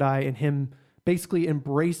Last Jedi and him basically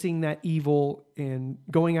embracing that evil and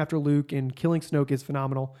going after Luke and killing Snoke is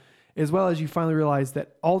phenomenal. As well as you finally realize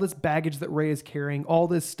that all this baggage that Rey is carrying, all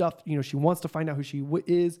this stuff, you know, she wants to find out who she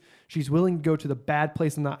is. She's willing to go to the bad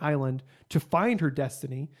place on that island to find her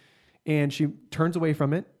destiny. And she turns away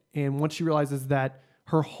from it. And once she realizes that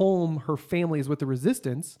her home, her family is with the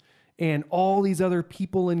Resistance, and all these other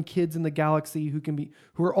people and kids in the galaxy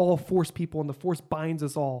who are all Force people, and the Force binds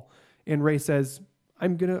us all. And Rey says,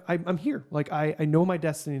 I'm here. Like I know my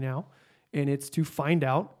destiny now, and it's to find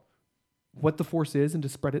out what the Force is and to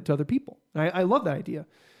spread it to other people. I love that idea.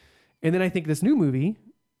 And then I think this new movie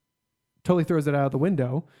totally throws it out of the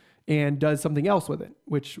window and does something else with it,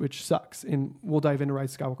 which sucks. And we'll dive into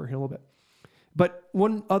Rise of Skywalker here in a little bit. But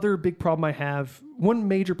one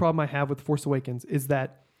major problem I have with Force Awakens is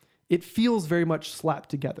that it feels very much slapped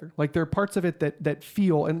together. Like there are parts of it that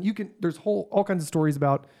feel, and there's all kinds of stories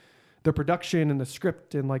about the production and the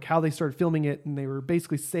script and like how they started filming it, and they were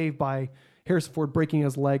basically saved by Harrison Ford breaking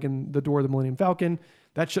his leg in the door of the Millennium Falcon.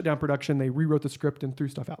 That shut down production. They rewrote the script and threw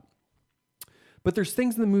stuff out. But there's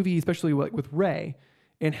things in the movie, especially like with Rey,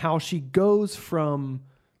 and how she goes from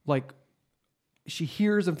like, she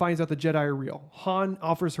hears and finds out the Jedi are real. Han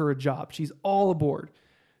offers her a job. She's all aboard.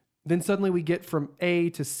 Then suddenly we get from A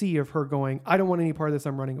to C of her going, I don't want any part of this.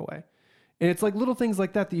 I'm running away. And it's like little things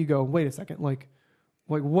like that you go, wait a second. Like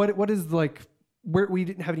what is like, where we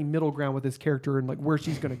didn't have any middle ground with this character and like where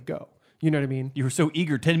she's going to go. You know what I mean? You were so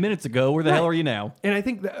eager 10 minutes ago. Where the hell are you now? And I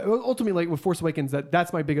think that ultimately, like with Force Awakens,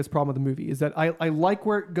 that's my biggest problem with the movie is that I like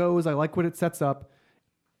where it goes. I like what it sets up.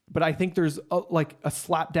 But I think there's a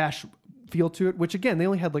slapdash feel to it, which again, they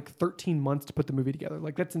only had like 13 months to put the movie together.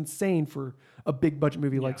 Like that's insane for a big budget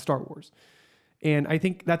movie like Star Wars. And I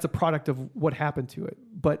think that's a product of what happened to it.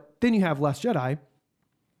 But then you have Last Jedi,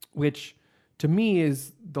 which to me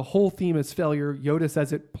is the whole theme is failure. Yoda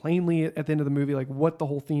says it plainly at the end of the movie, like what the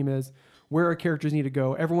whole theme is, where our characters need to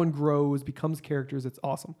go. Everyone grows, becomes characters. It's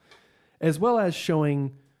awesome. As well as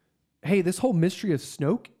showing, hey, this whole mystery of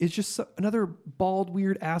Snoke is just another bald,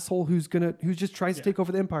 weird asshole who just tries to take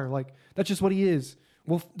over the Empire. Like that's just what he is.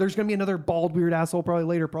 Well, there's going to be another bald, weird asshole probably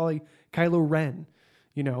later, probably Kylo Ren,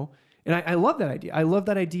 you know? And I love that idea. I love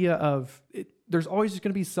that idea of there's always just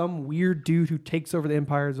going to be some weird dude who takes over the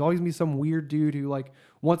Empire. There's always going to be some weird dude who like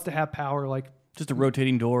wants to have power. Like Just a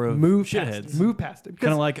rotating door of Move past shitheads. it. Move past it. Kind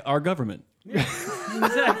Because of like our government.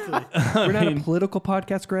 Exactly. we're not a political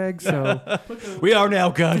podcast, Greg. So We are now,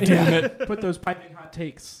 God damn it. Put those piping hot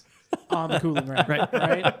takes on the cooling rack. Right.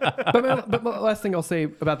 Right. but my last thing I'll say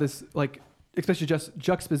about this, like especially just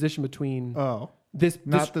juxtaposition between this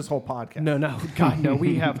Not this whole podcast. No, God, no.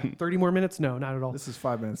 We have 30 more minutes. No, not at all. This is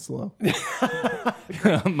 5 minutes slow.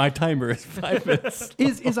 My timer is 5 minutes.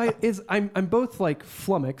 I'm both like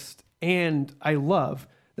flummoxed and I love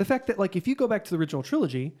the fact that like if you go back to the original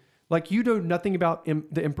trilogy, like you know nothing about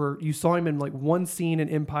the Emperor. You saw him in like one scene in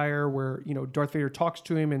Empire where Darth Vader talks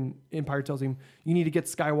to him and Empire tells him you need to get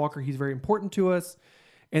Skywalker. He's very important to us.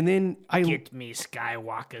 And then Get me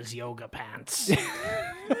Skywalker's yoga pants.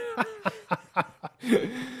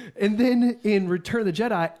 And then in Return of the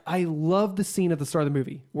Jedi, I love the scene at the start of the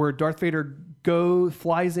movie where Darth Vader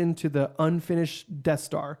flies into the unfinished Death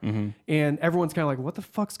Star, and everyone's kind of like, "What the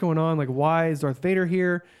fuck's going on? Like, why is Darth Vader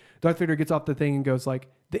here?" Darth Vader gets off the thing and goes like,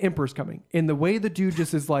 "The Emperor's coming," and the way the dude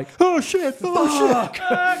just is like, "Oh shit, oh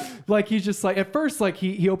shit," like he's just like at first like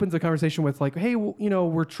he opens the conversation with like, "Hey,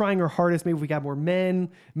 well, we're trying our hardest. Maybe if we got more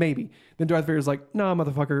men, maybe." Then Darth Vader's like, "Nah,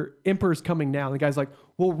 motherfucker, Emperor's coming now." And the guy's like,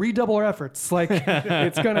 "We'll redouble our efforts. Like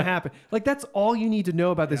it's gonna happen." Like that's all you need to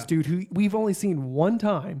know about this dude who we've only seen one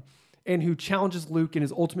time, and who challenges Luke and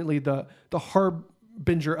is ultimately the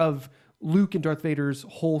harbinger of Luke and Darth Vader's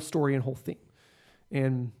whole story and whole theme.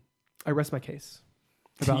 And I rest my case.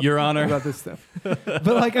 Your Honor. About this stuff. But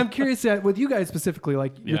like I'm curious with you guys specifically,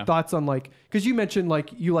 like your thoughts on like, because you mentioned like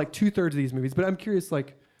you like 2/3 of these movies, but I'm curious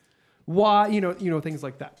like why things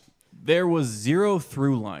like that. There was zero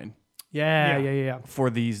through line Yeah. for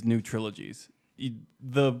these new trilogies.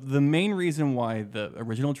 The main reason why the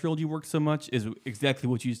original trilogy worked so much is exactly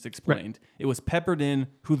what you just explained. Right. It was peppered in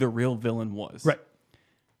who the real villain was. Right.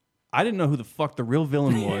 I didn't know who the fuck the real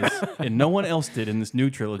villain was, and no one else did in this new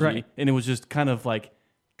trilogy. Right. And it was just kind of like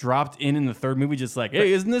dropped in the third movie, just like,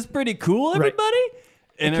 hey, isn't this pretty cool, everybody?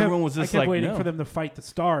 And everyone was just I kept like, waiting no. for them to fight the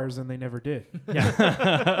stars, and they never did.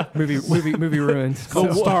 movie ruined.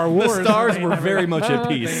 So Star Wars. The stars were very much at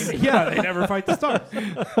peace. Yeah, they never fight the stars.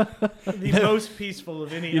 The most peaceful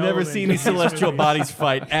of any. You never see any celestial bodies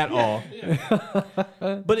fight at all. Yeah.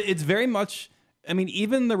 But it's very much, I mean,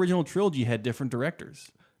 even the original trilogy had different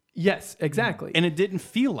directors. Yes, exactly. And it didn't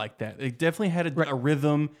feel like that. It definitely had a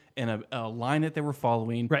rhythm and a line that they were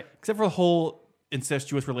following. Right. Except for the whole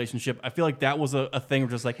incestuous relationship. I feel like that was a thing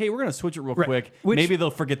where just like, hey, we're going to switch it real quick. Maybe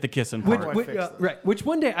they'll forget the kissing part. Which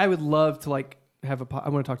one day I would love to like have I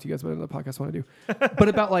want to talk to you guys about another podcast I want to do. But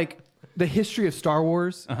about like the history of Star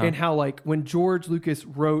Wars and how like when George Lucas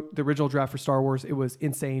wrote the original draft for Star Wars, it was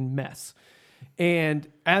insane mess. And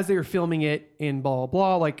as they were filming it in blah, blah,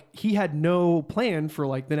 blah, like he had no plan for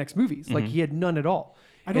like the next movies. Like he had none at all.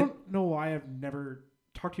 I don't know why I've never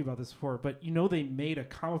talked to you about this before, but they made a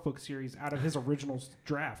comic book series out of his original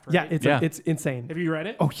draft, right? Yeah, it's insane. Have you read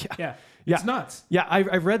it? Oh, yeah. It's nuts. Yeah,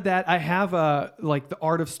 I've read that. I have like the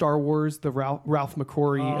Art of Star Wars, the Ralph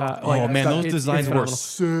McQuarrie. Man, stuff. those designs were phenomenal.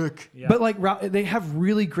 sick. Yeah. But like they have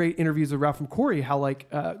really great interviews with Ralph McQuarrie, how like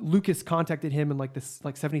Lucas contacted him in like this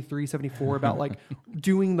like 73, 74 about like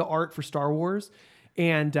doing the art for Star Wars.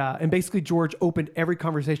 And basically George opened every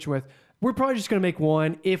conversation with, we're probably just going to make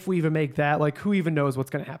one if we even make that. Like who even knows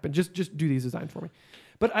what's going to happen? Just do these designs for me.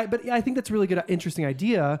 But I think that's a really good, interesting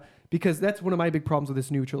idea because that's one of my big problems with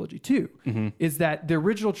this new trilogy too, is that the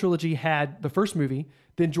original trilogy had the first movie.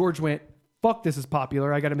 Then George went, fuck, this is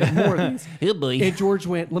popular. I got to make more of these. Hey, boy. And George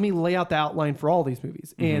went, let me lay out the outline for all these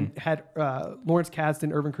movies. And had Lawrence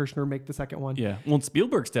Kasdan, Irvin Kershner make the second one. Yeah. Well,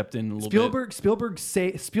 Spielberg stepped in a little bit. Spielberg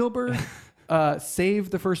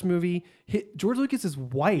saved the first movie. George Lucas's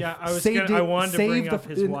wife. Yeah, I saved wanted to bring saved up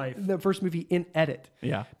his wife. the first movie in edit.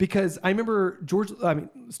 Yeah. Because I remember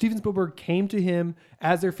Steven Spielberg came to him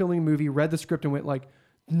as they're filming a movie, read the script, and went like,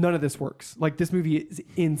 "None of this works. Like this movie is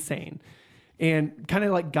insane," and kind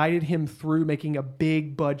of like guided him through making a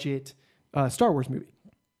big budget Star Wars movie.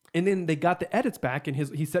 And then they got the edits back, and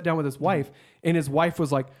he sat down with his wife, and his wife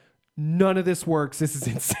was like, none of this works. This is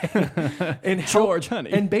insane. And George, honey.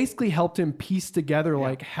 And basically helped him piece together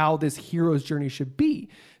like how this hero's journey should be.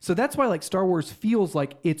 So that's why like Star Wars feels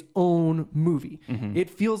like its own movie. It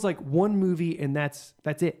feels like one movie and that's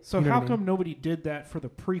it. So how come nobody did that for the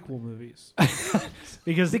prequel movies?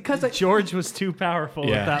 Because George was too powerful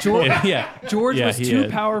at that George, point. George was he too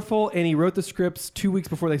is. powerful and he wrote the scripts 2 weeks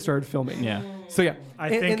before they started filming. Yeah. So yeah. I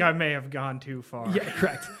think I may have gone too far. Yeah,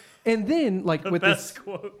 correct. And then like with Best this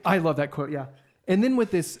quote. I love that quote, yeah. And then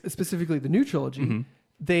with this specifically the new trilogy,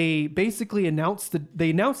 they basically announced the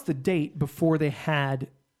date before they had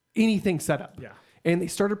anything set up. Yeah. And they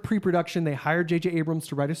started pre-production. They hired J.J. Abrams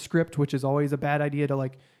to write a script, which is always a bad idea to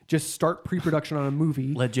like just start pre-production on a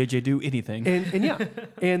movie. Let JJ do anything. And yeah,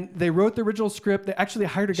 and they wrote the original script. They actually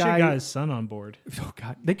hired a guy. Should got his son on board. Oh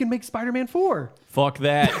God, they can make Spider-Man 4. Fuck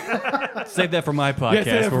that. Save that for my podcast save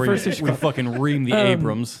that for where First Issue we fucking ream the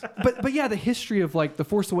Abrams. But yeah, the history of like the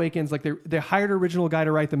Force Awakens, like they hired an original guy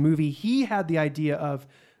to write the movie. He had the idea of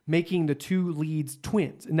making the two leads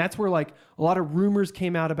twins, and that's where like a lot of rumors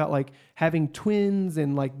came out about like having twins,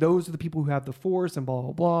 and like those are the people who have the Force, and blah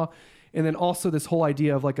blah blah. And then also this whole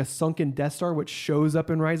idea of like a sunken Death Star, which shows up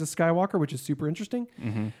in Rise of Skywalker, which is super interesting.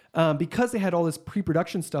 Because they had all this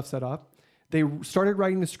pre-production stuff set up, they started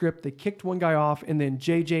writing the script. They kicked one guy off, and then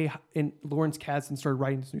JJ and Lawrence Kasdan started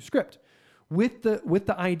writing this new script with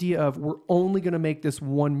the idea of we're only going to make this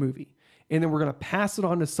one movie, and then we're going to pass it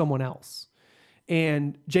on to someone else.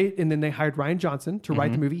 And then they hired Rian Johnson to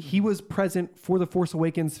write the movie. He was present for The Force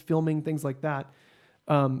Awakens, filming things like that.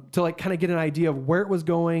 To like kind of get an idea of where it was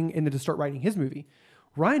going and then to start writing his movie.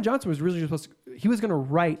 Rian Johnson was really supposed to, he was going to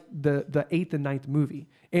write the 8th and 9th movie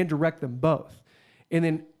and direct them both. And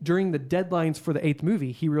then during the deadlines for the 8th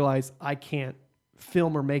movie, he realized I can't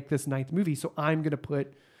film or make this 9th movie. So I'm going to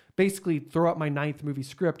basically throw out my 9th movie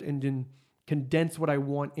script and then condense what I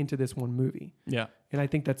want into this one movie. Yeah. And I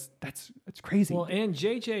think that's crazy. Well, and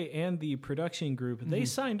JJ and the production group, they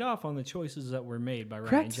signed off on the choices that were made by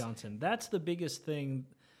Correct. Rian Johnson. That's the biggest thing.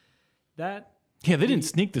 Yeah, they didn't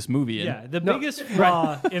sneak this movie in. Yeah, the biggest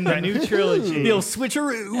flaw in the new trilogy. The old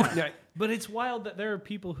switcheroo. But it's wild that there are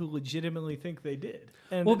people who legitimately think they did.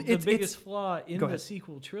 And Well, the biggest flaw in Go the ahead.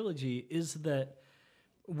 sequel trilogy is that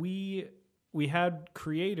we had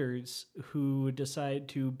creators who decided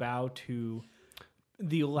to bow to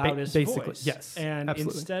the loudest basically, voice. yes, And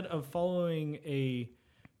absolutely. instead of following a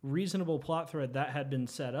reasonable plot thread that had been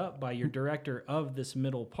set up by your director of this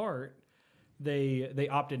middle part, they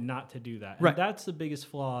opted not to do that. And Right. that's the biggest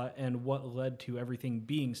flaw and what led to everything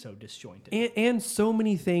being so disjointed. And so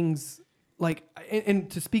many things like, and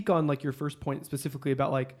to speak on like your first point specifically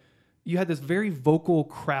about like, you had this very vocal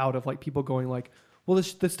crowd of like people going like, well,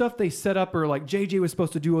 the stuff they set up, or like JJ was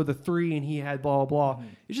supposed to do the 3 and he had blah, blah, blah.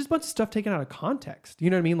 It's just a bunch of stuff taken out of context.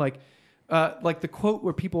 You know what I mean? Like the quote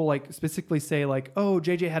where people like specifically say like, oh,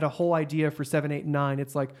 JJ had a whole idea for 7, 8, and 9.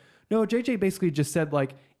 It's like, no, JJ basically just said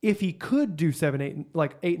like, if he could do 7, 8,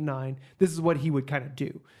 like 8 and 9, this is what he would kind of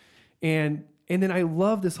do. And then I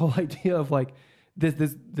love this whole idea of like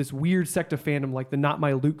this weird sect of fandom, like the Not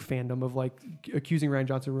My Luke fandom of like accusing Rian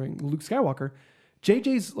Johnson of being Luke Skywalker.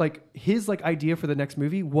 JJ's like his like idea for the next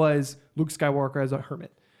movie was Luke Skywalker as a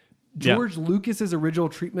hermit. George Lucas's original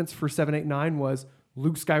treatments for 7, 8, 9 was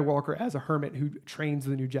Luke Skywalker as a hermit who trains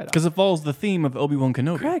the new Jedi. Because it follows the theme of Obi-Wan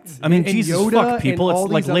Kenobi. Correct. I mean, And Jesus Yoda fuck, people. and all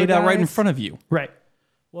It's like these laid other out right in guys. front of you. Right.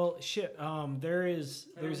 Well, shit. There's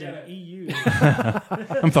an EU.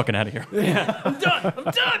 I'm fucking out of here. I'm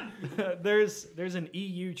done. There's an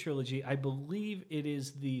EU trilogy. I believe it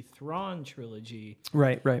is the Thrawn trilogy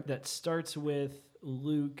Right. that starts with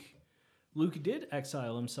Luke. Luke did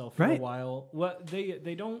exile himself for Right. a while. What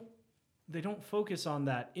they don't focus on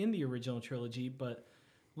that in the original trilogy, but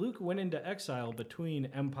Luke went into exile between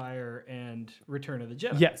Empire and Return of the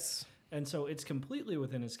Jedi. Yes. And so it's completely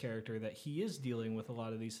within his character that he is dealing with a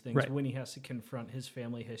lot of these things Right. when he has to confront his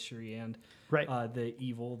family history and Right. the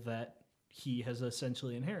evil that he has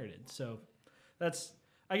essentially inherited. So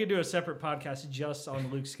I could do a separate podcast just on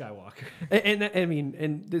Luke Skywalker. And I mean,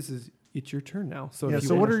 and it's your turn now. So Yeah. if you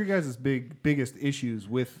So, what want- are your guys' biggest issues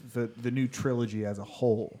with the new trilogy as a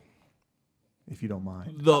whole, if you don't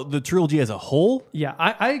mind? The trilogy as a whole. Yeah,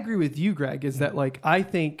 I agree with you, Greg. Is that like I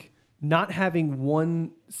think not having one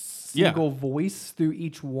single voice through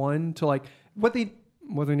each one to like what they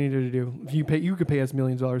needed to do. If you could pay us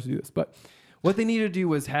millions of dollars to do this, but what they needed to do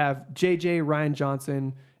was have JJ, Rian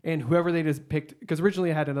Johnson, and whoever they just picked, because originally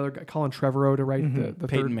I had another guy, Colin Trevorrow, to write the Peyton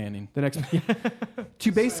third, Manning. the next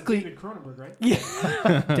to basically David Cronenberg, right?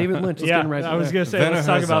 David Lynch. Let's get him right I was there. going to say, Werner let's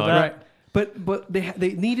talk about Herzog. that. Right. But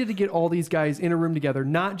they needed to get all these guys in a room together,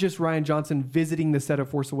 not just Rian Johnson visiting the set of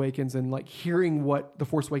Force Awakens and like hearing what the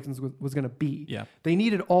Force Awakens was going to be. Yeah. They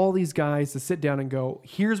needed all these guys to sit down and go,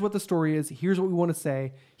 here's what the story is. Here's what we want to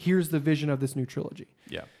say. Here's the vision of this new trilogy.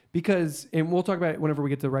 Yeah. Because, and we'll talk about it whenever we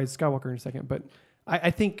get to Rise of Skywalker in a second, but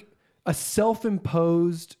I think a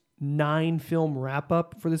self-imposed 9-film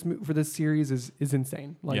wrap-up for this series is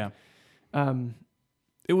insane. Like, yeah.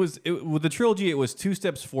 With the trilogy, it was 2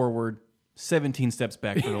 steps forward, 17 steps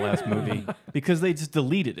back for the last movie because they just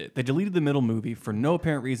deleted it. They deleted the middle movie for no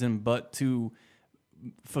apparent reason but to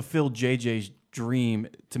fulfill JJ's dream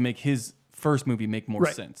to make his first movie make more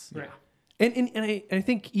sense. Right. And I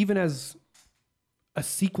think even as a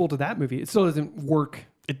sequel to that movie. It still doesn't work.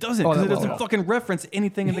 It doesn't, Oh, because that it doesn't well. fucking reference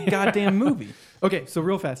anything in the goddamn movie. Okay, so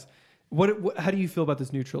real fast. How do you feel about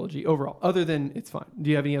this new trilogy overall? Other than it's fine. Do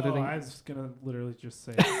you have any other thing? I was gonna literally just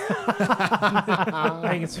say. I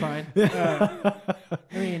think it's fine. I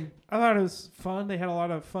mean, I thought it was fun. They had a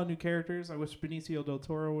lot of fun new characters. I wish Benicio del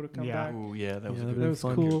Toro would have come back. Oh yeah, that was Yeah, a that good was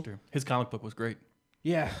fun cool. character. His comic book was great.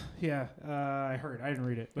 Yeah. I heard. I didn't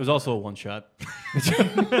read it. It was also a one shot.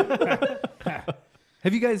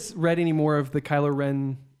 Have you guys read any more of the Kylo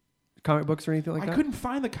Ren comic books or anything like I that? couldn't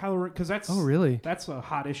find the Kylo Ren because that's really? that's a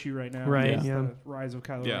hot issue right now. Right, It's yeah. The rise of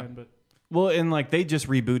Kylo Yeah. Ren, but Well, and like they just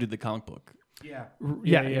rebooted the comic book yeah.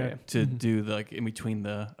 Yeah. to do like in between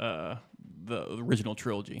the original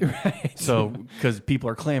trilogy. Right. So because people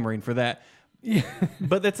are clamoring for that. Yeah.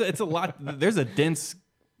 But it's a lot. There's a dense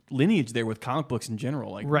lineage there with comic books in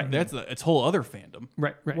general. Like Right. that's it's whole other fandom.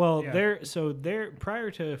 Right. Well, Yeah. they're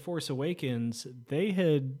prior to Force Awakens, they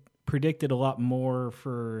had predicted a lot more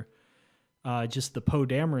for just the Poe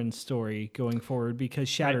Dameron story going forward because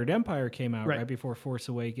Shattered Empire came out right before Force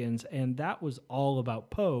Awakens, and that was all about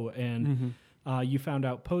Poe. And you found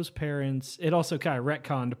out Poe's parents. It also kind of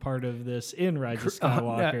retconned part of this in Rise of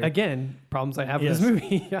Skywalker. Again, problems I have Yes. with this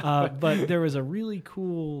movie. Yeah. But there was a really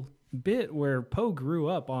cool bit where Poe grew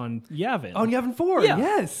up on Yavin. On Yavin 4, Yeah.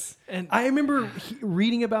 yes. And- I remember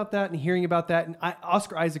reading about that and hearing about that, and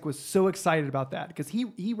Oscar Isaac was so excited about that because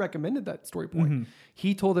he recommended that story point.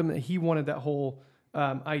 He told him that he wanted that whole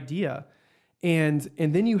idea, and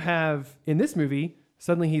then you have in this movie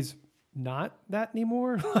suddenly he's not that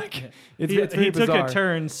anymore. Like it's very he took bizarre. a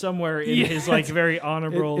turn somewhere in Yeah. his like very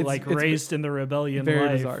honorable, It's- like it's raised in the rebellion very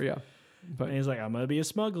life. bizarre. Yeah, but And he's like, I'm gonna be a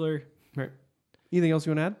smuggler. right. Anything else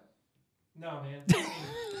you want to add? No, man.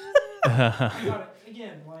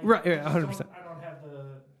 Again, like Right, yeah, I just 100%. I don't have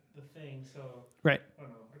the thing, so Right. I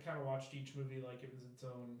don't know. I kind of watched each movie like it was its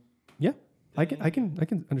own. Yeah, I can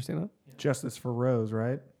understand that. Justice for Rose,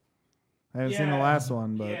 right? I haven't seen the Yeah. last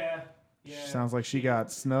one, but Yeah. sounds like she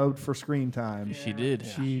got snubbed for screen time. She did.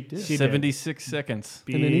 She did. She did. 76 seconds.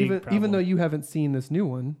 And then Big even problem. though you haven't seen this new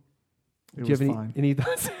one, It do you was have fine. any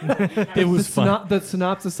thoughts? It was fun. The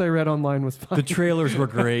synopsis I read online was fine. The trailers were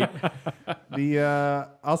great.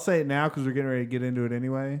 I'll say it now because we're getting ready to get into it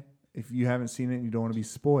anyway. If you haven't seen it and you don't want to be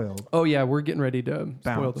spoiled, Oh yeah, we're getting ready to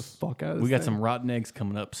spoil the Bounce. fuck out of this We got thing. some rotten eggs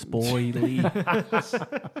coming up. Spoily.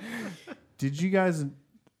 did you guys?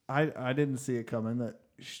 I didn't see it coming that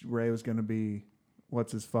Ray was going to be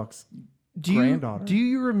what's his fuck's granddaughter. Do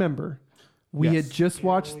you remember we Yes. had just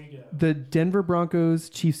watched the Denver Broncos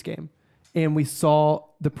Chiefs game and we saw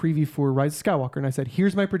the preview for Rise of Skywalker and I said,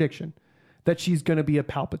 here's my prediction that she's going to be a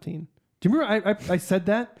Palpatine. Do you remember I said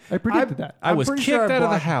that? I predicted that. I was pretty kicked sure I out of the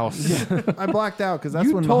blocked- house. I blacked out because that's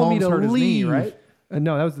You when told me Mahomes to hurt his knee, leave. right?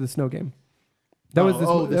 No, that was the snow game. That was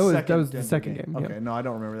the Denver second game. Okay, yeah. no, I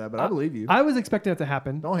don't remember that, but I believe you. I was expecting it to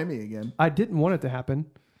happen. Don't hit me again. I didn't want it to happen.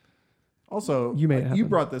 Also, You made it you happen.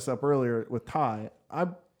 brought this up earlier with Ty. I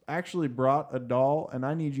actually brought a doll, and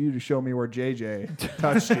I need you to show me where JJ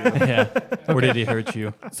touched you. Yeah. Or did he hurt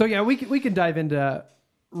you? So yeah, we can dive into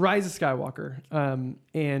Rise of Skywalker,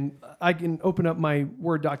 and I can open up my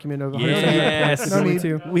Word document of 175 points if Yes. you want me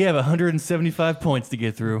to. We have 175 points to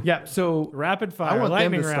get through. Yeah, so rapid I fire, want them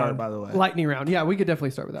lightning to round. start, by the way. lightning round. Yeah, we could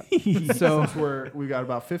definitely start with that. So We got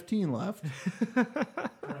about 15 left.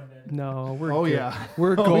 no, we're Oh, good. yeah.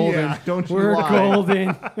 We're Oh, golden. yeah. Don't you We're lie.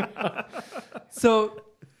 golden. So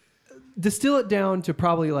distill it down to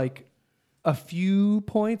probably like a few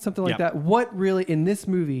points, something like Yeah. that. What really in this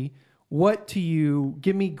movie? What to you?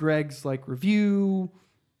 Give me Greg's like review,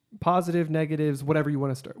 positive, negatives, whatever you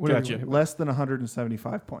want to start. Whatever Gotcha. you want Less than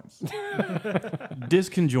 175 points.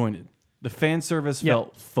 Disconjointed. The fan service Yeah.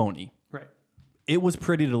 felt phony. Right. It was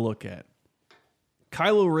pretty to look at.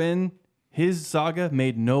 Kylo Ren, his saga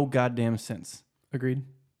made no goddamn sense. Agreed.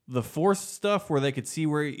 The Force stuff where they could see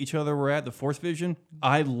where each other were at, the Force vision,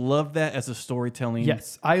 I love that as a storytelling.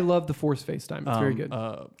 Yes, I love the Force FaceTime. It's very good.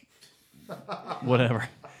 Whatever.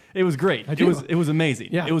 It was great. I do. It was amazing.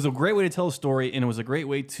 Yeah. It was a great way to tell a story, and it was a great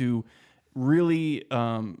way to really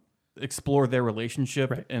explore their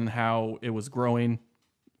relationship Right. and how it was growing.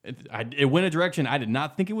 It went a direction I did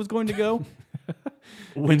not think it was going to go.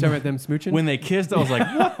 when, Talking about them smooching. when they kissed, I was like,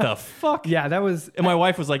 "What the fuck?" yeah, that was. And my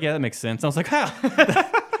wife was like, "Yeah, that makes sense." I was like, "How?"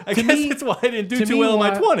 I guess me- that's why I didn't do to too me, well in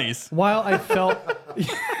my while- 20s. While I felt,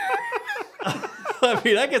 I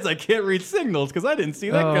mean, I guess I can't read signals because I didn't see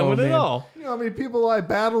that Oh, coming man. at all. You know how many people I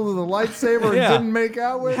battled with a lightsaber Yeah. and didn't make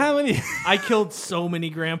out with? How many? I killed so many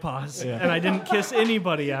grandpas, and I didn't kiss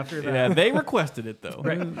anybody after that. Yeah, they requested it though.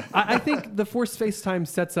 Right. I think the Force FaceTime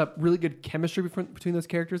sets up really good chemistry between those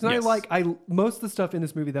characters. And Yes. most of the stuff in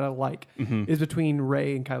this movie that I like is between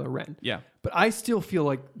Rey and Kylo Ren. Yeah. But I still feel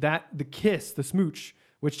like the kiss, the smooch,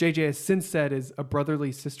 which JJ has since said is a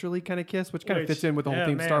brotherly, sisterly kind of kiss, which kind of Which- fits in with the whole yeah,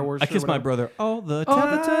 theme of man. Star Wars. I or kiss my whatever. brother all the time.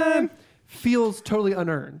 All the time. Feels totally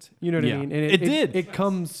unearned. You know what Yeah. I mean? It did. It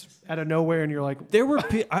comes out of nowhere, and you're like, There were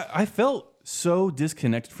I felt so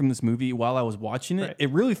disconnected from this movie while I was watching it. Right. It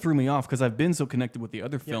really threw me off because I've been so connected with the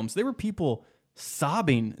other films. There were people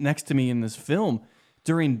sobbing next to me in this film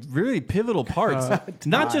during really pivotal parts.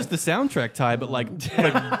 Not just the soundtrack tie, but like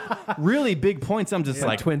really big points. I'm just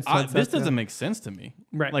like, Twin this sunsets, doesn't yeah. make sense to me.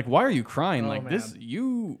 Right. Like, why are you crying? like this,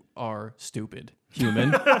 you are stupid.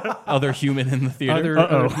 Human, other human in the theater.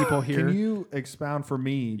 other people here. Can you expound for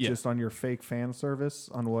me Yeah. just on your fake fan service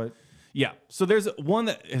on what? Yeah. So there's one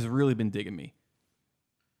that has really been digging me.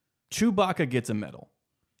 Chewbacca gets a medal.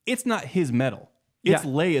 It's not his medal. It's Yeah.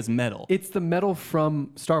 Leia's medal. It's the medal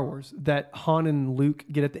from Star Wars that Han and Luke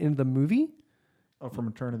get at the end of the movie. Oh, from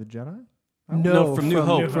Return of the Jedi? No, from New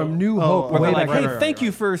Hope. From New Oh, Hope. oh, Where way they're back like, hey, then. thank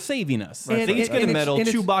you for saving us. And- They each and- get a and it's- medal. and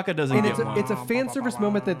it's- Chewbacca doesn't And get one. it's a fan service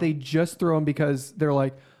moment that they just throw in because they're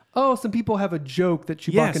like, oh, some people have a joke that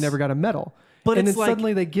Chewbacca Yes. never got a medal. But and it's then like-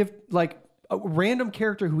 suddenly they give like a random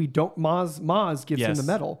character who we don't Maz gives him Yes. the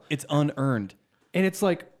medal. It's unearned. And it's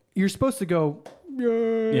like you're supposed to go,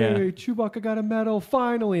 yay, Yeah. Chewbacca got a medal,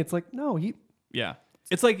 finally. It's like, no, he Yeah.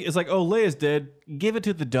 It's like, oh, Leia's dead. Give it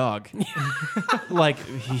to the dog. Like,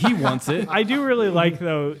 he wants it. I do really like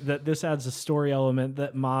though that this adds a story element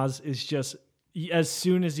that Maz is just as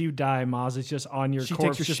soon as you die, Maz is just on your She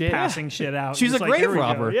corpse, takes your just shit. passing shit out. She's Just a like, grave "Here we go."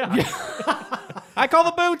 robber." Yeah. I call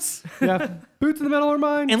the boots. yeah, boots in the medal are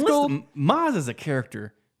mine. And it's gold. listen, Maz as a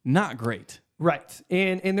character, not great. Right.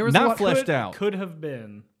 And there was a Not lot fleshed out. Could have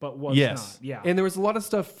been, but was Yes. not. Yeah. And there was a lot of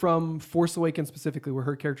stuff from Force Awakens specifically where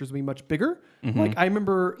her characters would be much bigger. Mm-hmm. Like I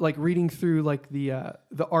remember like reading through like the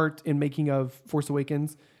art and making of Force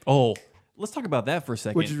Awakens, Oh, let's talk about that for a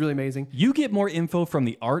second. which is really amazing. You get more info from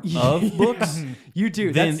the art of books You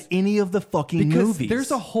do. than That's any of the fucking because movies.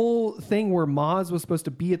 there's a whole thing where Maz was supposed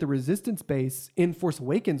to be at the Resistance base in Force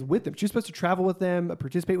Awakens with them. She was supposed to travel with them,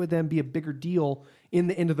 participate with them, be a bigger deal in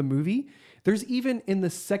the end of the movie. There's even in the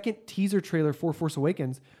second teaser trailer for Force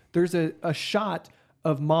Awakens, there's a shot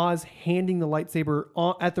of Maz handing the lightsaber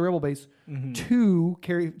at the Rebel base to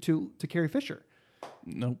Carrie Fisher.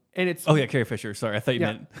 Nope. And it's Oh yeah, Carrie Fisher. Sorry, I thought you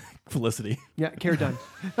Yeah. meant Felicity. yeah, Carrie Dunn,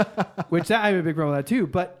 which I have a big problem with that too.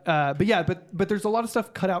 But there's a lot of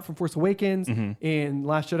stuff cut out from Force Awakens. In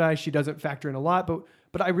Last Jedi, she doesn't factor in a lot,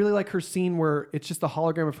 but I really like her scene where it's just a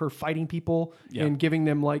hologram of her fighting people Yeah. and giving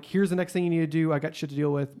them like, here's the next thing you need to do. I got shit to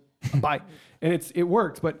deal with. Bye. And it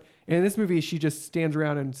works. But in this movie, she just stands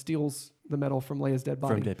around and steals the medal from Leia's dead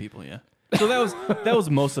body. From dead people, yeah. So that was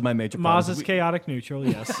most of my major Maz problems. is chaotic neutral.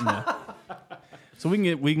 Yes. So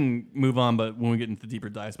we can move on, but when we get into deeper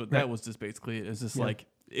dives, but that was just basically it. It's just like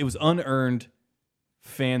it was unearned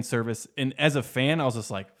fan service, and as a fan, I was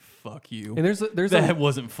just like, "Fuck you." And there's that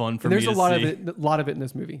wasn't fun for and me there's to a lot see. of it, a lot of it in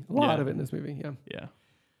this movie. A lot Yeah. of it in this movie. Yeah. Yeah.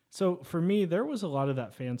 So for me, there was a lot of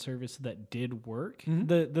that fan service that did work. Mm-hmm.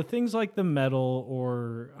 The things like the medal,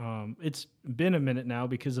 or it's been a minute now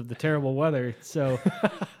because of the terrible weather. So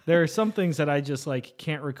there are some things that I just like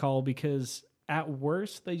can't recall because at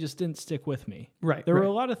worst they just didn't stick with me. Right. There right. were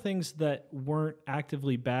a lot of things that weren't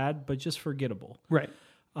actively bad, but just forgettable. Right.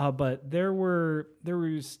 But there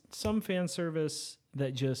was some fan service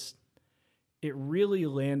that just it really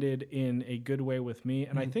landed in a good way with me,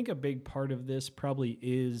 and I think a big part of this probably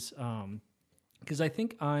is because I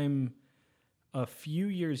think I'm a few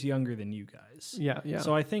years younger than you guys. Yeah. Yeah.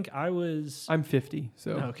 So I think I was. I'm 50.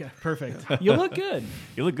 So Okay, perfect. You look good.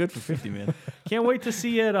 You look good for 50, man. Can't wait to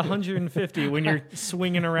see you at 150 when you're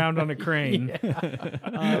swinging around on a crane.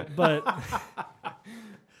 But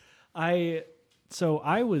I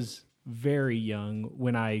was very young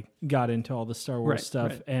when I got into all the Star Wars Right,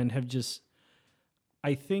 stuff right. and have just,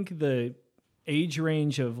 I think the age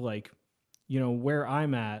range of like, where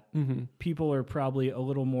I'm at, people are probably a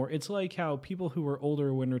little more, it's like how people who were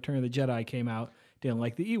older when Return of the Jedi came out didn't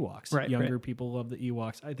like the Ewoks. Right, Younger right. people love the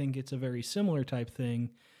Ewoks. I think it's a very similar type thing.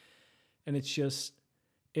 And it's just,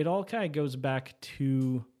 it all kind of goes back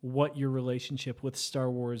to what your relationship with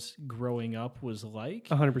Star Wars growing up was like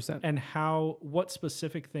 100%. and what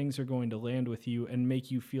specific things are going to land with you and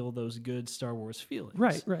make you feel those good Star Wars feelings.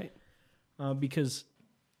 Right. Right. Because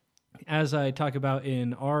as I talk about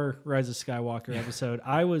in our Rise of Skywalker episode,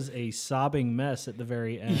 I was a sobbing mess at the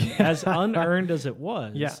very end, as unearned as it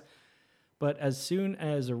was. Yeah. But as soon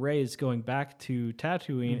as Rey is going back to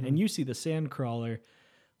Tatooine and you see the Sandcrawler,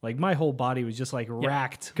 like my whole body was just like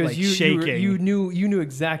racked, because like shaking. you knew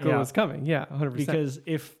exactly Yeah. what was coming. Yeah, 100%. Because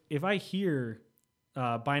if I hear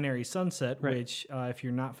Binary Sunset, Right. which if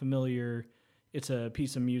you're not familiar, it's a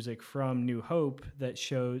piece of music from New Hope that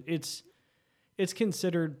shows it's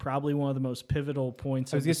considered probably one of the most pivotal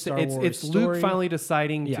points I of was the gonna Star say Wars it's story. Luke finally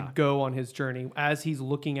deciding Yeah. to go on his journey as he's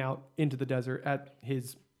looking out into the desert at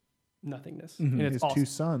his nothingness, and it's His awesome. two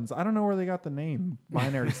sons. I don't know where they got the name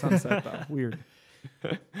Binary Sunset though. Weird.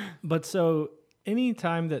 But so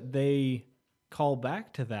anytime that they call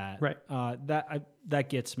back to that, Right. That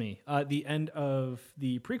gets me. The end of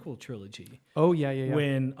the prequel trilogy, Oh yeah.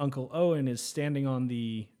 when Uncle Owen is standing on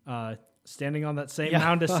that same Yeah.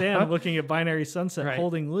 mound of sand, looking at Binary Sunset, Right.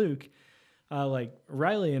 holding Luke. Like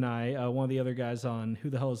Riley and I, one of the other guys on Who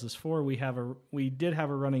the Hell Is This For? We did have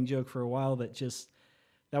a running joke for a while that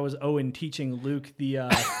was Owen teaching Luke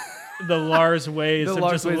the Lars ways The of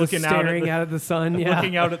Lars just ways of looking staring out out at the sun, yeah.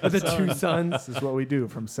 looking out at the the sun. two suns. This is what we do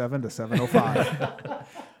from 7 to 7:05.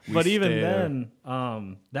 But even stare.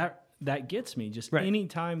 then, that gets me. Just Right. any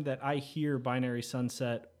time that I hear Binary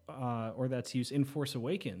Sunset or that's used in Force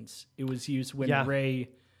Awakens, it was used when Yeah. Rey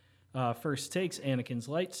first takes Anakin's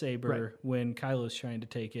lightsaber Right. when Kylo's trying to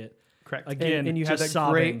take it. Correct. Again, and you have just that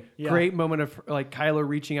sobbing. Yeah. great moment of like Kylo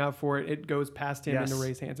reaching out for it. It goes past him Yes. into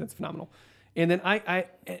Rey's hands. It's phenomenal. And then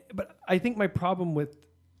but I think my problem with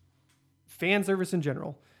fan service in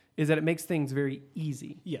general is that it makes things very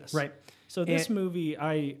easy. Yes. Right. So this And- movie,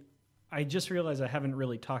 I just realized I haven't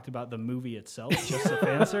really talked about the movie itself, just the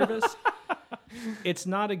fan service. It's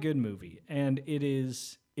not a good movie, and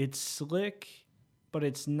it's slick, but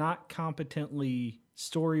it's not competently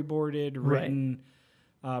storyboarded, written.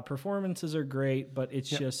 Performances are great, but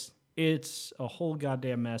it's a whole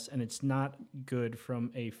goddamn mess, and it's not good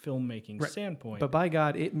from a filmmaking standpoint. But by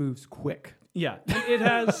God, it moves quick. Yeah, it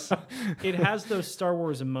has those Star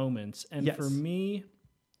Wars moments, and Yes. for me,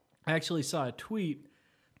 I actually saw a tweet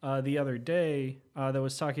the other day that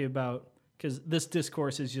was talking about, because this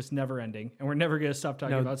discourse is just never ending, and we're never going to stop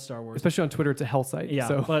talking No, about Star Wars. Especially on Twitter, it's a hell site. Yeah,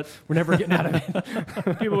 So but we're never getting out of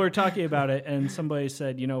it. people were talking about it, and somebody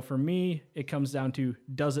said, for me, it comes down to,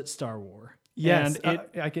 does it Star Wars? Yes, And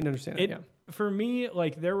I can understand it. Yeah. for me,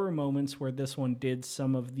 like, there were moments where this one did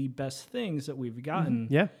some of the best things that we've gotten.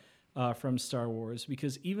 Yeah. From Star Wars,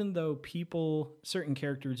 because even though certain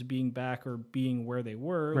characters being back or being where they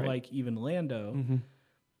were, Right. like even Lando,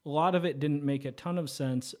 a lot of it didn't make a ton of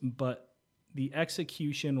sense, but the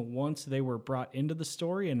execution once they were brought into the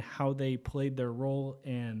story and how they played their role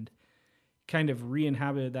and kind of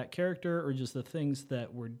re-inhabited that character, or just the things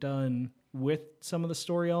that were done with some of the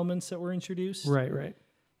story elements that were introduced, Right.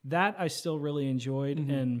 that I still really enjoyed.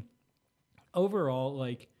 And overall,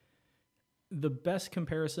 like, the best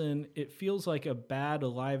comparison, it feels like a bad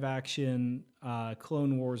live action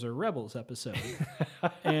Clone Wars or Rebels episode.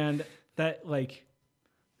 And that, like,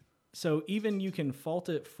 so even you can fault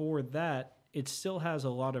it for that, it still has a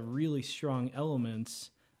lot of really strong elements,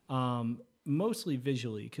 mostly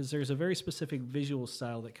visually, because there's a very specific visual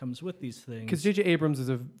style that comes with these things. Because J.J. Abrams is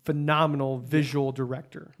a phenomenal visual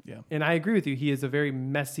director. Yeah. And I agree with you. He is a very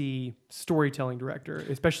messy storytelling director,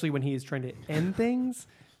 especially when he is trying to end things.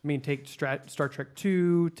 I mean, take Star Trek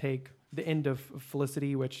II, take the end of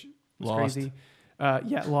Felicity, which was Lost. crazy.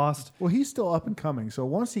 Lost. Well, he's still up and coming. So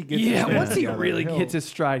once he gets Yeah, his once he together, really he'll- hits his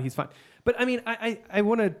stride, he's fine. But I mean, I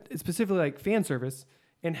want to specifically like fan service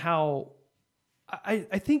and how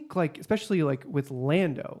I think like, especially like with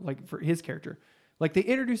Lando, like for his character, like they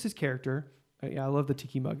introduce his character. Yeah, I love the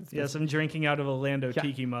tiki mug. It's Yes, I'm drinking out of a Lando Yeah.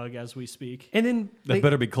 tiki mug as we speak. And then That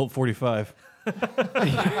better be Colt 45.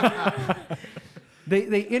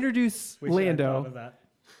 they introduce Wish I had thought Lando of that.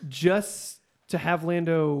 just to have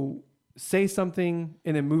Lando say something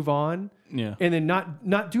and then move on, Yeah. and then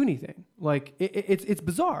not do anything. Like it's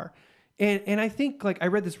bizarre, and I think like I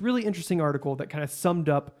read this really interesting article that kind of summed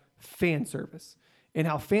up fan service and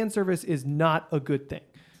how fan service is not a good thing.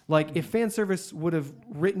 Like if fan service would have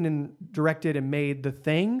written and directed and made The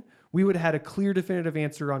Thing, we would have had a clear, definitive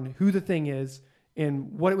answer on who The Thing is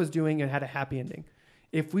and what it was doing and had a happy ending.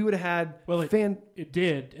 If we would have had It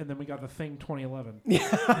did, and then we got The Thing 2011.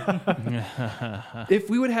 if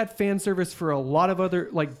we would have had fan service for a lot of other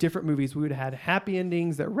like different movies, we would have had happy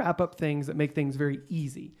endings that wrap up things that make things very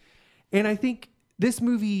easy. And I think this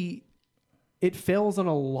movie, it fails on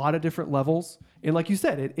a lot of different levels. And like you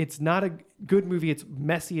said, it's not a good movie. It's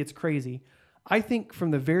messy. It's crazy. I think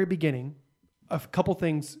from the very beginning, a couple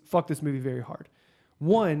things fuck this movie very hard.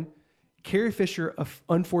 One, Carrie Fisher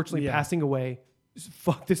unfortunately passing away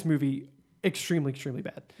fucked this movie extremely, extremely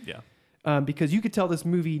bad. Yeah. Because you could tell this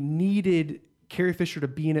movie needed Carrie Fisher to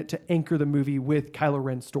be in it to anchor the movie with Kylo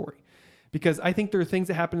Ren's story. Because I think there are things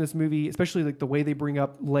that happen in this movie, especially like the way they bring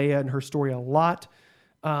up Leia and her story a lot.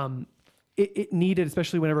 It needed,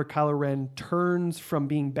 especially whenever Kylo Ren turns from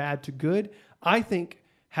being bad to good. I think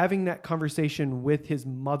having that conversation with his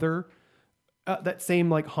mother, that same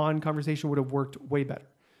like Han conversation would have worked way better.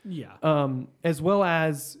 Yeah. As well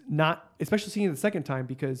as not, especially seeing it the second time,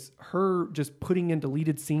 because her just putting in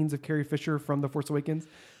deleted scenes of Carrie Fisher from The Force Awakens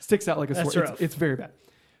sticks out like a That's sword. rough. It's very bad.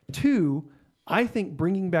 Two, I think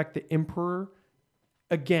bringing back the Emperor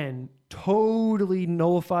again totally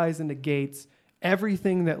nullifies and negates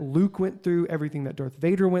everything that Luke went through, everything that Darth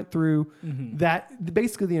Vader went through, that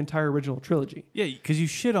basically the entire original trilogy. Yeah, because you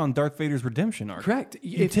shit on Darth Vader's redemption arc. Correct.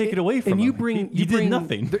 You take it away from and him. you bring He did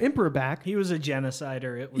nothing. the Emperor back, He was a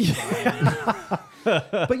genocider. It was fine.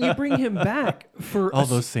 but you bring him back for All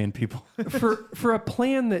those sane people. for a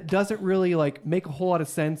plan that doesn't really like make a whole lot of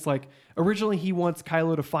sense. Like originally he wants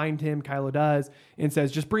Kylo to find him. Kylo does and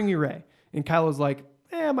says, "Just bring me Rey." And Kylo's like,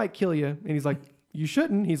 "I might kill you." And he's like, "You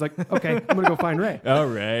shouldn't." He's like, "Okay, I'm gonna go find Rey." All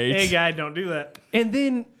right. Hey, guy, don't do that. And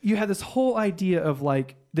then you have this whole idea of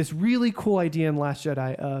like this really cool idea in Last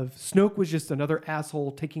Jedi of Snoke was just another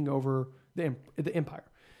asshole taking over the Empire.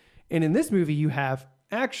 And in this movie, you have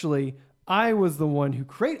actually, I was the one who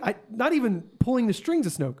not even pulling the strings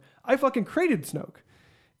of Snoke. I fucking created Snoke.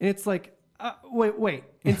 And it's like, wait.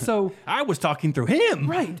 And so, I was talking through him.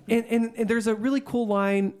 right. And there's a really cool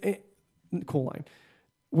line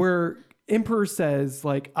where Emperor says,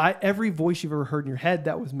 like, every voice you've ever heard in your head,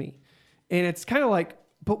 that was me. And it's kind of like,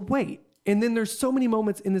 but wait. And then there's so many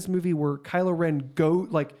moments in this movie where Kylo Ren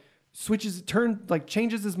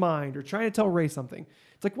changes his mind or trying to tell Rey something.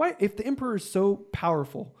 It's like, why, if the Emperor is so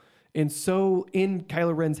powerful and so in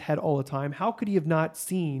Kylo Ren's head all the time, how could he have not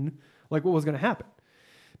seen like what was going to happen?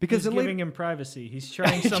 Because He's giving him privacy. He's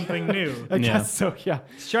trying something new. I guess so, yeah.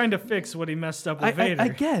 He's trying to fix what he messed up with Vader. I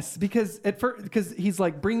guess because because he's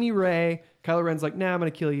like, bring me Rey. Kylo Ren's like, nah, I'm gonna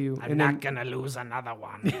kill you. I'm not gonna lose another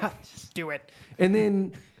one. Yeah. Just do it. And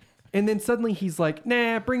then suddenly he's like,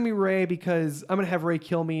 nah, bring me Rey because I'm gonna have Rey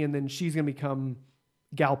kill me, and then she's gonna become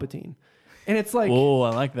Palpatine. And it's like, Oh,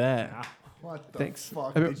 I like that. What the Thanks.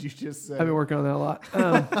 fuck I mean- did you just say? I've been working on that a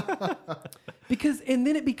lot. And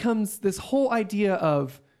then it becomes this whole idea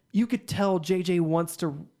of, you could tell JJ wants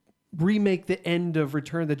to remake the end of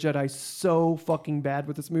Return of the Jedi so fucking bad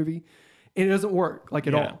with this movie, and it doesn't work like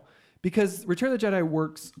at all. Because Return of the Jedi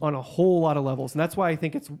works on a whole lot of levels, and that's why I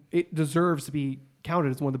think it deserves to be counted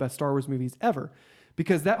as one of the best Star Wars movies ever.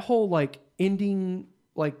 Because that whole like ending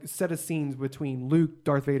like set of scenes between Luke,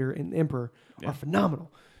 Darth Vader, and the Emperor are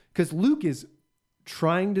phenomenal. Because Luke is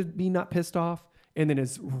trying to be not pissed off, and then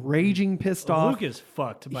is raging pissed off. Luke is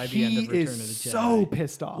fucked by the end of Return of the Jedi. He is so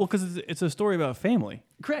pissed off. Well, because it's a story about family.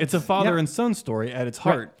 Correct. It's a father Yeah. and son story at its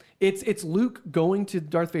Right. heart. It's Luke going to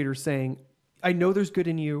Darth Vader saying, "I know there's good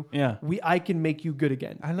in you. Yeah. I can make you good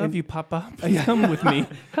again. I love you, Papa. Please come with me.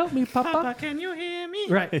 Help me, Papa." Can you hear me?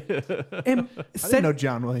 Right. And I didn't know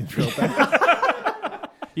John Williams wrote that.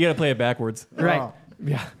 You got to play it backwards. right. Oh.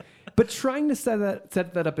 Yeah. But trying to set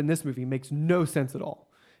that up in this movie makes no sense at all.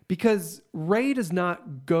 Because Rey does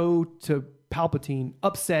not go to Palpatine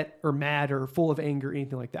upset or mad or full of anger or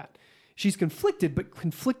anything like that. She's conflicted, but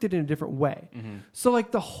conflicted in a different way. So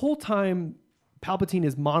like the whole time Palpatine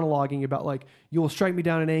is monologuing about like, you will strike me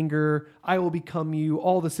down in anger, I will become you,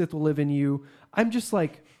 all the Sith will live in you. I'm just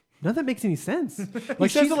like, none of that makes any sense. He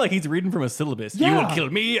says it like he's reading from a syllabus. You Yeah. will kill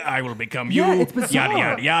me, I will become you. Yeah, it's bizarre. Yada,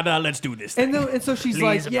 yada, yada. Let's do this thing. And so she's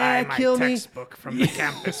like, yeah, kill me. Textbook from the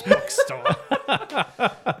campus bookstore.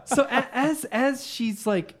 So as she's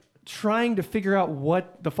like trying to figure out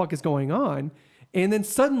what the fuck is going on, and then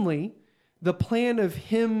suddenly the plan of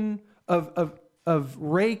him of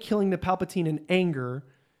Rey killing the Palpatine in anger,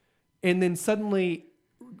 and then suddenly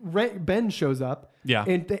Ben shows up. Yeah.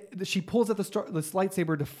 And she pulls out this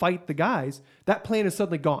lightsaber to fight the guys. That plan is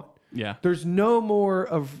suddenly gone. Yeah. There's no more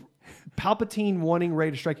of Palpatine wanting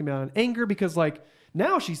Rey to strike him down in anger, because like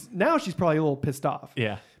now she's probably a little pissed off.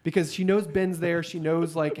 Yeah. Because she knows Ben's there. She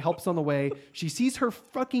knows like help's on the way. She sees her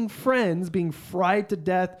fucking friends being fried to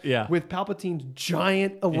death with Palpatine's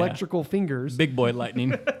giant electrical fingers. Big boy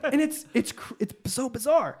lightning. And it's so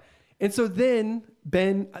bizarre. And so then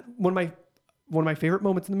Ben, one of my favorite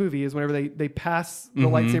moments in the movie is whenever they pass the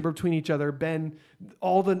lightsaber between each other. Ben,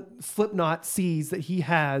 all the Slipknot sees that he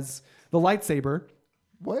has the lightsaber.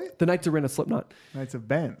 What? The Knights of Ren of Slipknot. Knights of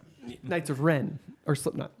Ben. Knights of Ren or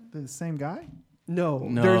Slipknot. The same guy? No,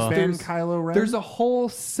 No. Ben Kylo Ren? there's a whole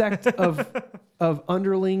sect of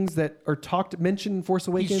underlings that are mentioned in Force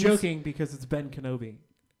Awakens. He's joking because it's Ben Kenobi,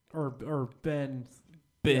 or Ben.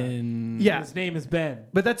 Ben. Yeah, His name is Ben.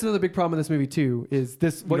 but that's another big problem in this movie too. Is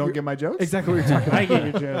this You don't get my jokes? exactly what you're talking about? I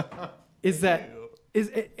get your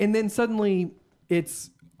joke. And then suddenly it's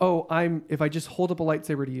if I just hold up a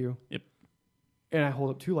lightsaber to you, Yep. and I hold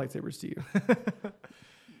up 2 lightsabers to you,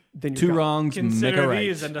 then you're Two gone. wrongs make a Consider right.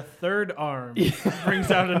 these, and a third arm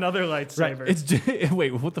brings out another lightsaber. It's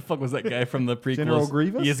wait, what the fuck was that guy from the prequels? General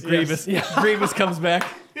Grievous? Yes, Grievous. Grievous comes back.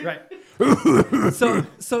 Right. so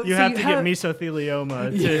You have to get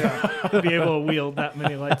mesothelioma to be able to wield that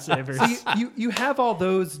many lightsabers. So you have all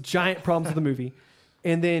those giant problems with the movie,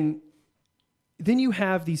 and then you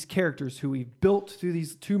have these characters who we've built through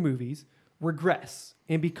these 2 movies regress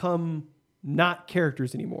and become not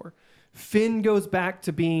characters anymore. Finn goes back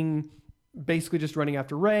to being basically just running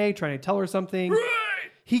after Rey, trying to tell her something.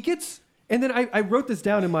 He gets, and then I wrote this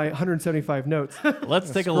down in my 175 notes. Let's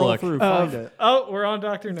take a Scroll look. through, find it. Oh, we're on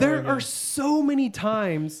Dr. No. There again. are so many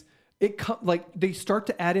times like they start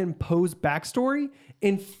to add in Poe's backstory,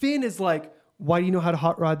 and Finn is like, "Why do you know how to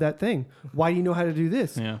hot rod that thing? Why do you know how to do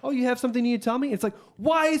this? Yeah. Oh, you have something you need to tell me?" It's like,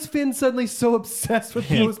 why is Finn suddenly so obsessed with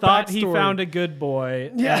He Poe's thought backstory? he found a good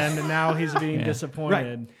boy, Yeah. and now he's being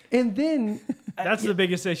disappointed. Right. And then That's the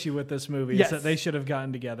biggest issue with this movie, Yes. is that they should have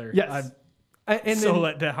gotten together. yes, I'm so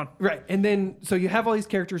let down. Right. And then, so you have all these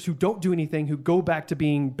characters who don't do anything, who go back to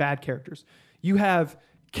being bad characters. You have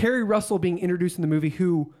Carrie Russell being introduced in the movie,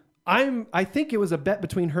 who I think it was a bet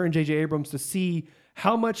between her and J.J. Abrams to see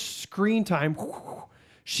how much screen time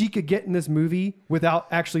she could get in this movie without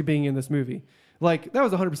actually being in this movie. Like, that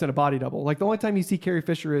was 100% a body double. Like, the only time you see Carrie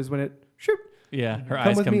Fisher is when it, shoop, Yeah, her come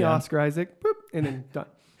eyes with come me, down. Oscar Isaac, boop, and then done.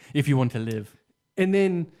 If you want to live. And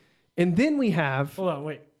then we have Hold on,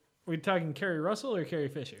 wait. Are we talking Carrie Russell or Carrie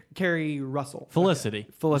Fisher? Carrie Russell. Felicity.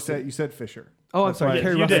 Felicity. You said Fisher. Oh, I'm That's sorry, why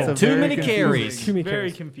Carrie you Russell. did. That's Too very many confusing. carries. Too many Very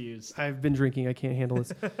carries. confused. I've been drinking. I can't handle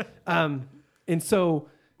this. And so,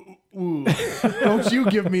 Don't you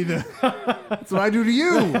give me the... That's what I do to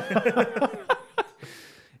you.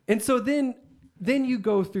 and so then you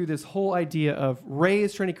go through this whole idea of Rey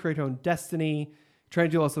is trying to create her own destiny, trying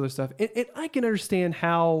to do all this other stuff. And I can understand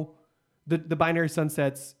how the binary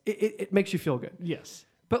sunsets, it makes you feel good. Yes.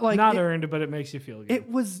 But like, Not earned, but it makes you feel good. it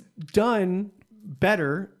was done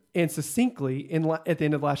better and succinctly at the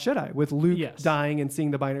end of Last Jedi with Luke Yes. dying and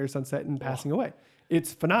seeing the binary sunset and passing away.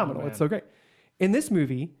 It's phenomenal. Oh, It's so great. In this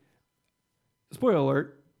movie, spoiler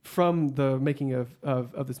alert, from the making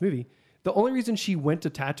of this movie, the only reason she went to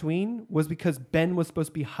Tatooine was because Ben was supposed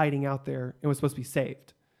to be hiding out there and was supposed to be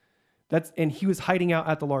saved. And he was hiding out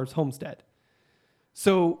at the Lars homestead.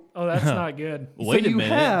 So Oh, that's not good. Wait so a you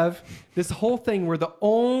minute. have this whole thing where the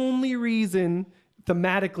only reason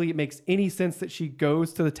thematically it makes any sense that she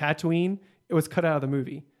goes to the Tatooine, it was cut out of the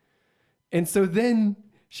movie. And so then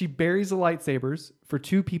she buries the lightsabers for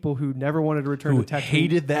 2 people who never wanted to return Who to Tatooine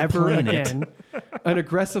hated that ever planet. again. An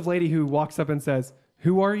aggressive lady who walks up and says,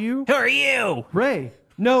 "Who are you?" Who are you? Ray.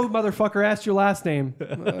 No, motherfucker, asked your last name.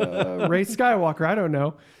 Ray Skywalker. I don't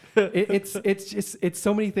know. It's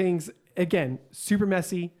so many things. Again, super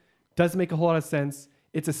messy. Doesn't make a whole lot of sense.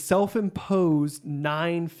 It's a self-imposed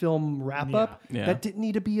 9-film wrap-up Yeah. that didn't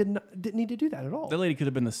need to do that at all. That lady could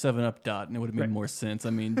have been the 7-Up dot, and it would have made more sense. I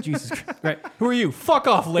mean, Jesus Christ. Right. Who are you? Fuck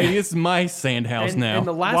off, lady. It's my sand house now. And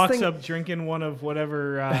the last Walks thing, up drinking one of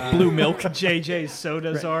whatever Blue milk. JJ's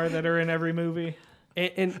sodas are that are in every movie.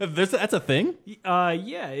 and That's a thing? Yeah,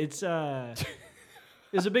 it's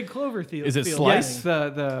there's a big Cloverfield. Is it field sliced?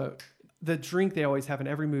 thing. the drink they always have in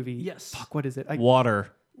every movie. Yes. Fuck, what is it?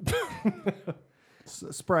 Water.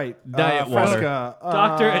 Sprite. Diet water. Fresca.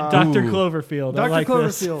 Dr. Ooh. Dr. Cloverfield. I like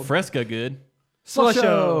this. Cloverfield. Fresca good.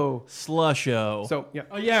 Slusho. Slusho. So yeah.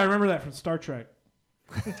 Oh yeah, I remember that from Star Trek.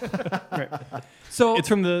 Right. So It's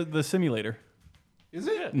from the simulator. Is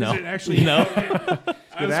it? No. Is it actually? No.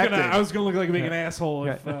 I was gonna look like a big asshole.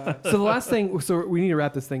 If, so the last thing. So we need to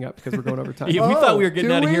wrap this thing up because we're going over time. Yeah, we thought we were do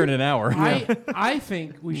getting out of we? here in an hour. I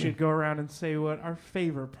think we should go around and say what our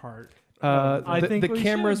favorite part. I think the we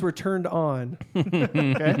cameras should. were turned on.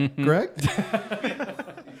 Okay. Greg?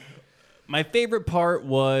 My favorite part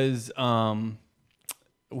was, man,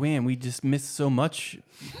 we just missed so much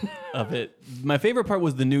of it. My favorite part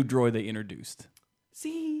was the new droid they introduced.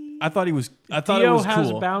 See, I thought it was Dio has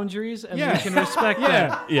cool. boundaries, and Yeah. we can respect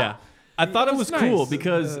that. Yeah, I thought it was It's cool nice.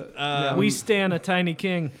 because We stand a tiny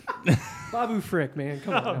king. Babu Frick, man,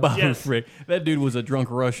 come on. now. Babu Yes. Frick. That dude was a drunk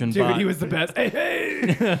Russian. Dude, bot. he was the best. Hey,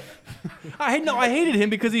 hey. I hated him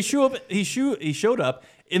because he showed up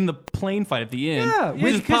in the plane fight at the end. Yeah, he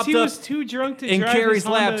just Because popped he up was too drunk to in drive Carrie's his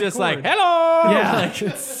lap, Honda just Accord. like, "Hello, Yeah, Like,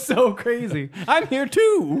 it's so crazy. I'm here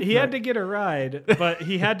too." He had to get a ride, but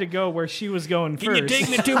he had to go where she was going Can you first. take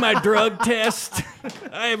me to my drug test?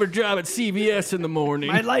 I have a job at CVS in the morning.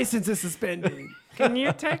 My license is suspended. Can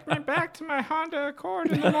you take me back to my Honda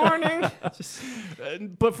Accord in the morning?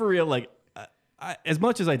 But for real, like, as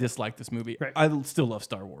much as I dislike this movie, Right. I still love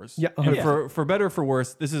Star Wars. Yeah, And 100%. for better or for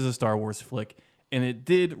worse, this is a Star Wars flick, and it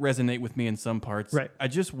did resonate with me in some parts. Right. I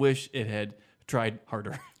just wish it had tried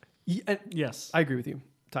harder. Yeah, Yes, I agree with you,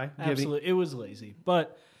 Ty. Do you have any- absolutely. It was lazy.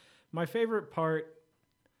 But my favorite part,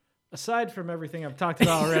 aside from everything I've talked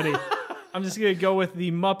about already, I'm just going to go with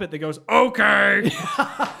the Muppet that goes, okay.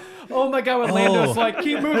 Oh my God, when Lando's like,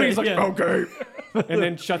 keep moving. He's like, Yeah. okay. And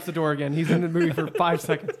then shuts the door again. He's in the movie for 5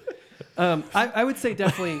 seconds. I would say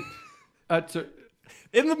definitely.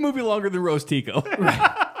 In the movie longer than Rose Tico.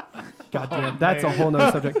 Goddamn, that's a whole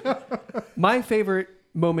nother subject. My favorite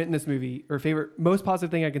moment in this movie, or most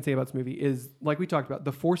positive thing I can say about this movie, is like we talked about,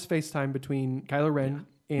 the Force FaceTime between Kylo Ren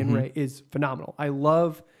and Rey is phenomenal. I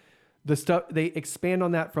love the stuff they expand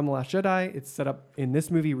on that from The Last Jedi. It's set up in this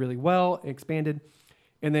movie really well, expanded,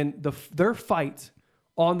 and then their fight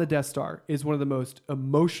on the Death Star is one of the most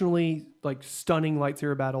emotionally stunning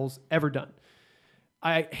lightsaber battles ever done.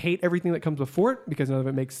 I hate everything that comes before it because none of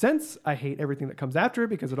it makes sense. I hate everything that comes after it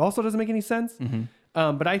because it also doesn't make any sense.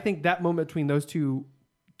 But I think that moment between those two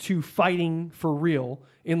fighting for real,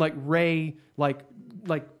 in Rey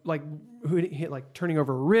turning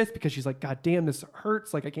over her wrist because she's like, God damn, this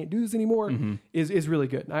hurts. Like I can't do this anymore. Is really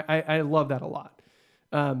good. I love that a lot.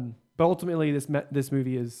 But ultimately, this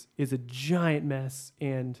movie is a giant mess,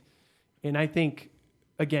 and I think,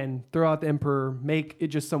 again, throw out the Emperor, make it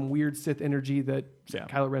just some weird Sith energy that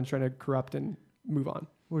Kylo Ren's trying to corrupt and move on.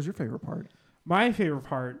 What was your favorite part? My favorite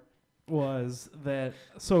part was that,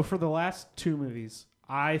 so for the last two movies,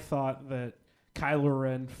 I thought that Kylo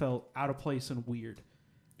Ren felt out of place and weird.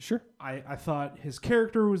 Sure. I thought his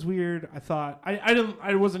character was weird.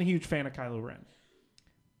 I wasn't a huge fan of Kylo Ren.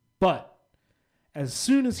 But as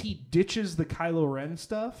soon as he ditches the Kylo Ren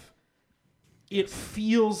stuff, it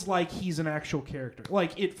feels like he's an actual character.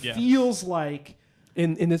 Like it feels like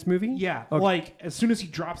In this movie? yeah, Okay. like as soon as he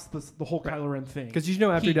drops the whole Kylo Ren thing. Because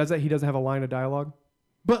after he does that, he doesn't have a line of dialogue.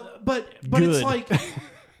 But it's Good. like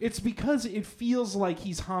it's because it feels like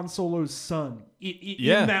he's Han Solo's son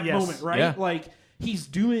Yeah. in that Yes. moment, right? Yeah. Like he's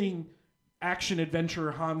doing action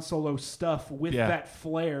adventure Han Solo stuff with that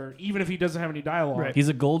flair, even if he doesn't have any dialogue. Right. He's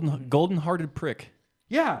a golden-hearted prick.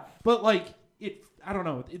 Yeah, but I don't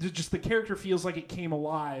know. It's just the character feels like it came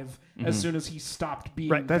alive as soon as he stopped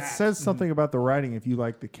being Right. That says something about the writing if you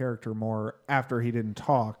like the character more after he didn't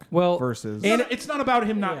talk versus... It's not about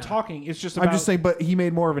him not talking. It's just about... I'm just saying, but he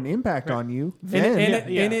made more of an impact on you then.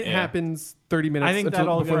 And it happens 30 minutes I think that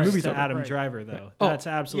all before the goes movie's to over. Adam Right. Driver, though. Oh. That's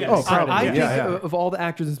absolutely. Yes. Oh, probably. I Yeah, think yeah. of all the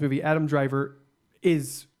actors in this movie, Adam Driver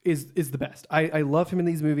is the best. I love him in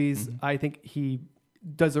these movies. I think he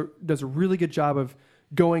does a really good job of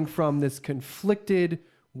going from this conflicted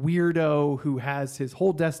weirdo who has his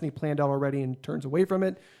whole destiny planned out already and turns away from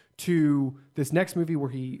it to this next movie where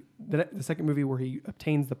the second movie where he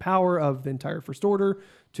obtains the power of the entire First Order,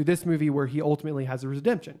 to this movie where he ultimately has a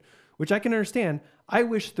redemption, which I can understand. I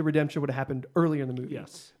wish the redemption would have happened earlier in the movie.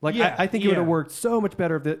 Yes. I think it would have worked so much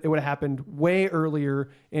better if it would have happened way earlier,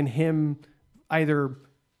 and him either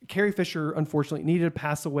Carrie Fisher, unfortunately, needed to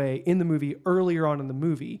pass away in the movie earlier on in the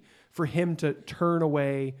movie for him to turn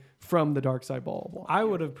away from the dark side, blah, blah, blah. I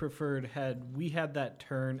would have preferred had we had that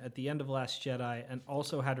turn at the end of Last Jedi and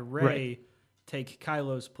also had Rey take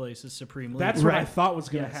Kylo's place as Supreme Leader. That's what I Right. thought was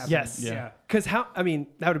going to Yes. happen. Yes. Yeah. Because that would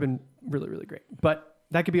have been really, really great. But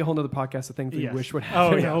that could be a whole nother podcast of things we Yes. wish would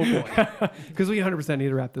Oh, happen. yeah. Oh, boy. Because we 100% need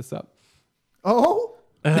to wrap this up. Oh?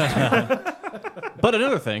 But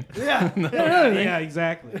another thing, Yeah,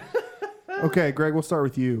 exactly. Okay, Greg, we'll start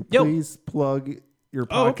with you. Yo. Please plug your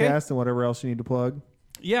podcast Oh, okay. and whatever else you need to plug.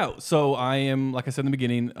 yeah. So I am, like I said in the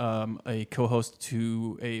beginning, a co-host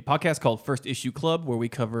to a podcast called First Issue Club, where we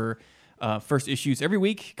cover first issues every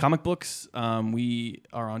week, comic books. We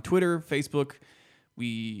are on Twitter, Facebook.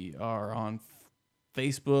 We are on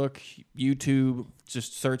Facebook, YouTube.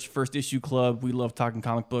 Just search First Issue Club. We love talking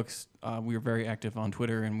comic books. We are very active on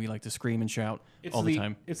Twitter, and we like to scream and shout all the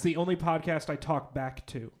time. It's the only podcast I talk back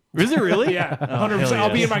to. Is it really? Yeah, Oh, 100%. hell I'll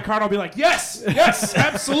be yes. in my car and I'll be like, yes,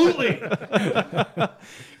 absolutely.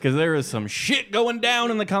 Because there is some shit going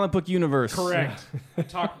down in the comic book universe. Correct. I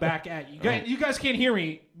talk back at you. You guys can't hear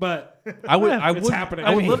me, but I would It's happening.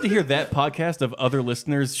 I would love to hear that podcast of other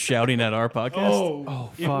listeners shouting at our podcast.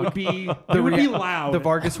 it fuck. would be loud. The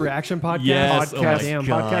Vargas Reaction Podcast. Yes. Oh my Damn.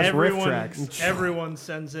 God. Podcast riff tracks. Everyone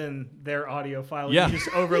sends in their audio file. Yeah. You just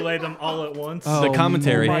overlay them all at once. Oh, The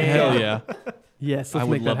commentary. my Hell God. yeah. Yes, let's I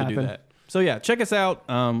would make love that to happen. do that. So yeah, check us out.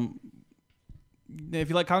 If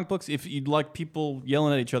you like comic books, if you'd like people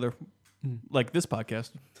yelling at each other, like this podcast,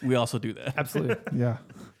 we also do that. Absolutely. Yeah.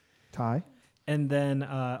 Ty? And then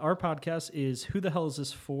our podcast is Who the Hell Is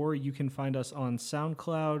This For? You can find us on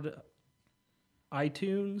SoundCloud,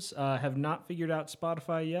 iTunes. Have not figured out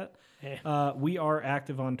Spotify yet. We are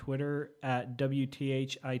active on Twitter at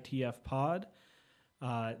WTHITFpod.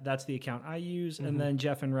 That's the account I use. And then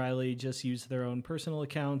Jeff and Riley just use their own personal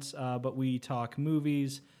accounts, but we talk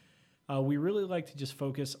movies. We really like to just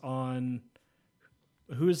focus on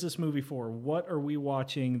who is this movie for? What are we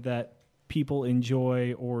watching that people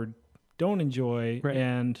enjoy or don't enjoy? Right.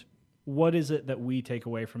 And what is it that we take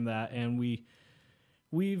away from that? And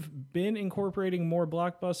we've been incorporating more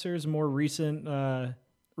blockbusters, more recent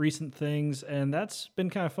things, and that's been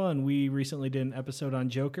kind of fun. We recently did an episode on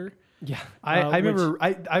Joker. Yeah, I which- remember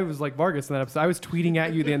I was like Vargas in that episode. I was tweeting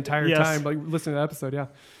at you the entire Yes. time, like listening to that episode. Yeah,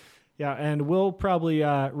 Yeah, and we'll probably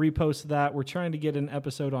repost that. We're trying to get an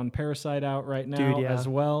episode on Parasite out right now Dude, yeah. as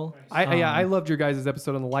well. I loved your guys'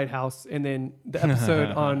 episode on the Lighthouse, and then the episode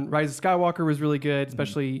on Rise of Skywalker was really good,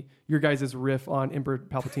 especially your guys' riff on Emperor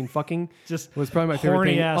Palpatine fucking. Just Was probably my favorite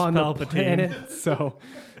horny thing ass on the Palpatine. planet. So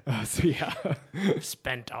yeah,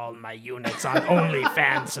 Spent all my units on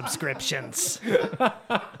OnlyFans subscriptions.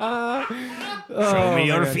 show me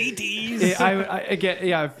your feeties. Yeah, I again,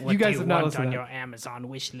 yeah. If you guys have not listened to that, Amazon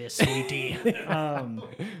wish list, sweetie?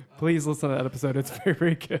 please listen to that episode. It's very,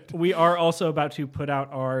 very good. We are also about to put out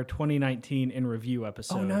our 2019 in review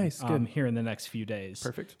episode. Oh, nice. Good. Here in the next few days.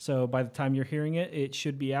 Perfect. So by the time you're hearing it, it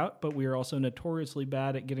should be out. But we are also notoriously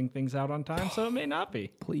bad at getting things out on time, so it may not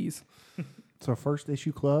be. Please. It's our first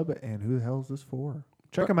issue club, and who the hell is this for?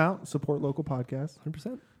 Check them out. Support local podcasts.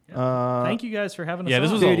 100%. Thank you guys for having us. Yeah, this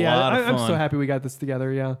on. was Dude, a yeah, lot of I'm fun. so happy we got this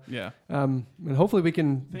together. Yeah. Yeah. And hopefully we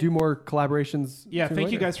can do more collaborations. Yeah, sooner or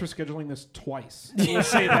thank you later. guys for scheduling this twice. We'll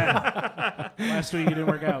say that. Last week it didn't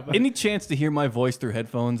work out. But Any chance to hear my voice through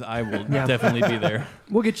headphones, I will definitely be there.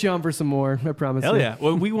 We'll get you on for some more. I promise. Hell you. yeah.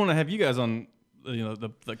 Well, we want to have you guys on,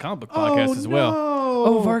 the comic book podcast as well.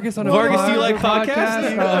 Oh, Vargas on a Vargas, do you like podcast?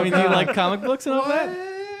 podcasts? Oh, I mean, do you God. like comic books and all that?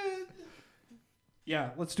 yeah,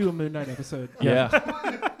 let's do a Moon Knight episode.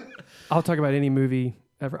 Yeah. I'll talk about any movie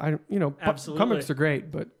ever. I don't, Absolutely. comics are great,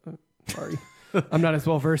 but sorry, I'm not as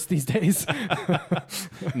well versed these days.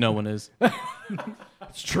 No one is.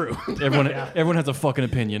 It's true. Everyone has a fucking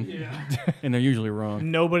opinion, and they're usually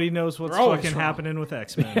wrong. Nobody knows what's They're always fucking wrong. happening with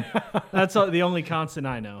X-Men. That's the only constant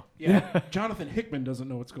I know. Yeah. Jonathan Hickman doesn't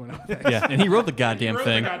know what's going on. Yeah, and he wrote the goddamn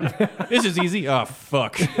thing. This is easy. Oh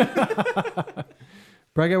fuck.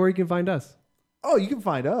 Braga, where you can find us? Oh, you can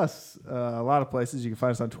find us a lot of places. You can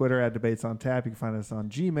find us on Twitter at Debates on Tap. You can find us on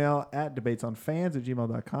Gmail at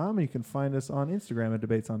debatesonfans@gmail.com. And you can find us on Instagram at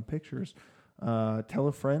Debates on Pictures. Tell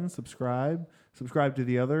a friend, subscribe to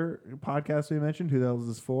the other podcasts we mentioned, Who the Hell Is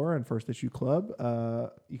This For? And First Issue Club.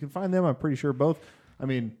 You can find them, I'm pretty sure, both, on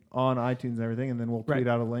iTunes and everything, and then we'll tweet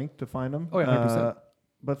out a link to find them. Oh, yeah, 100%.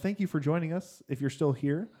 But thank you for joining us, if you're still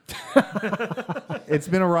here. It's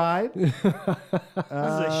been a ride. This is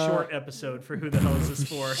a short episode for Who the Hell Is This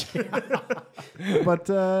For? But,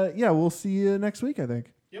 we'll see you next week, I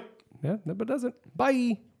think. Yeah, no, but doesn't.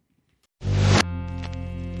 Bye.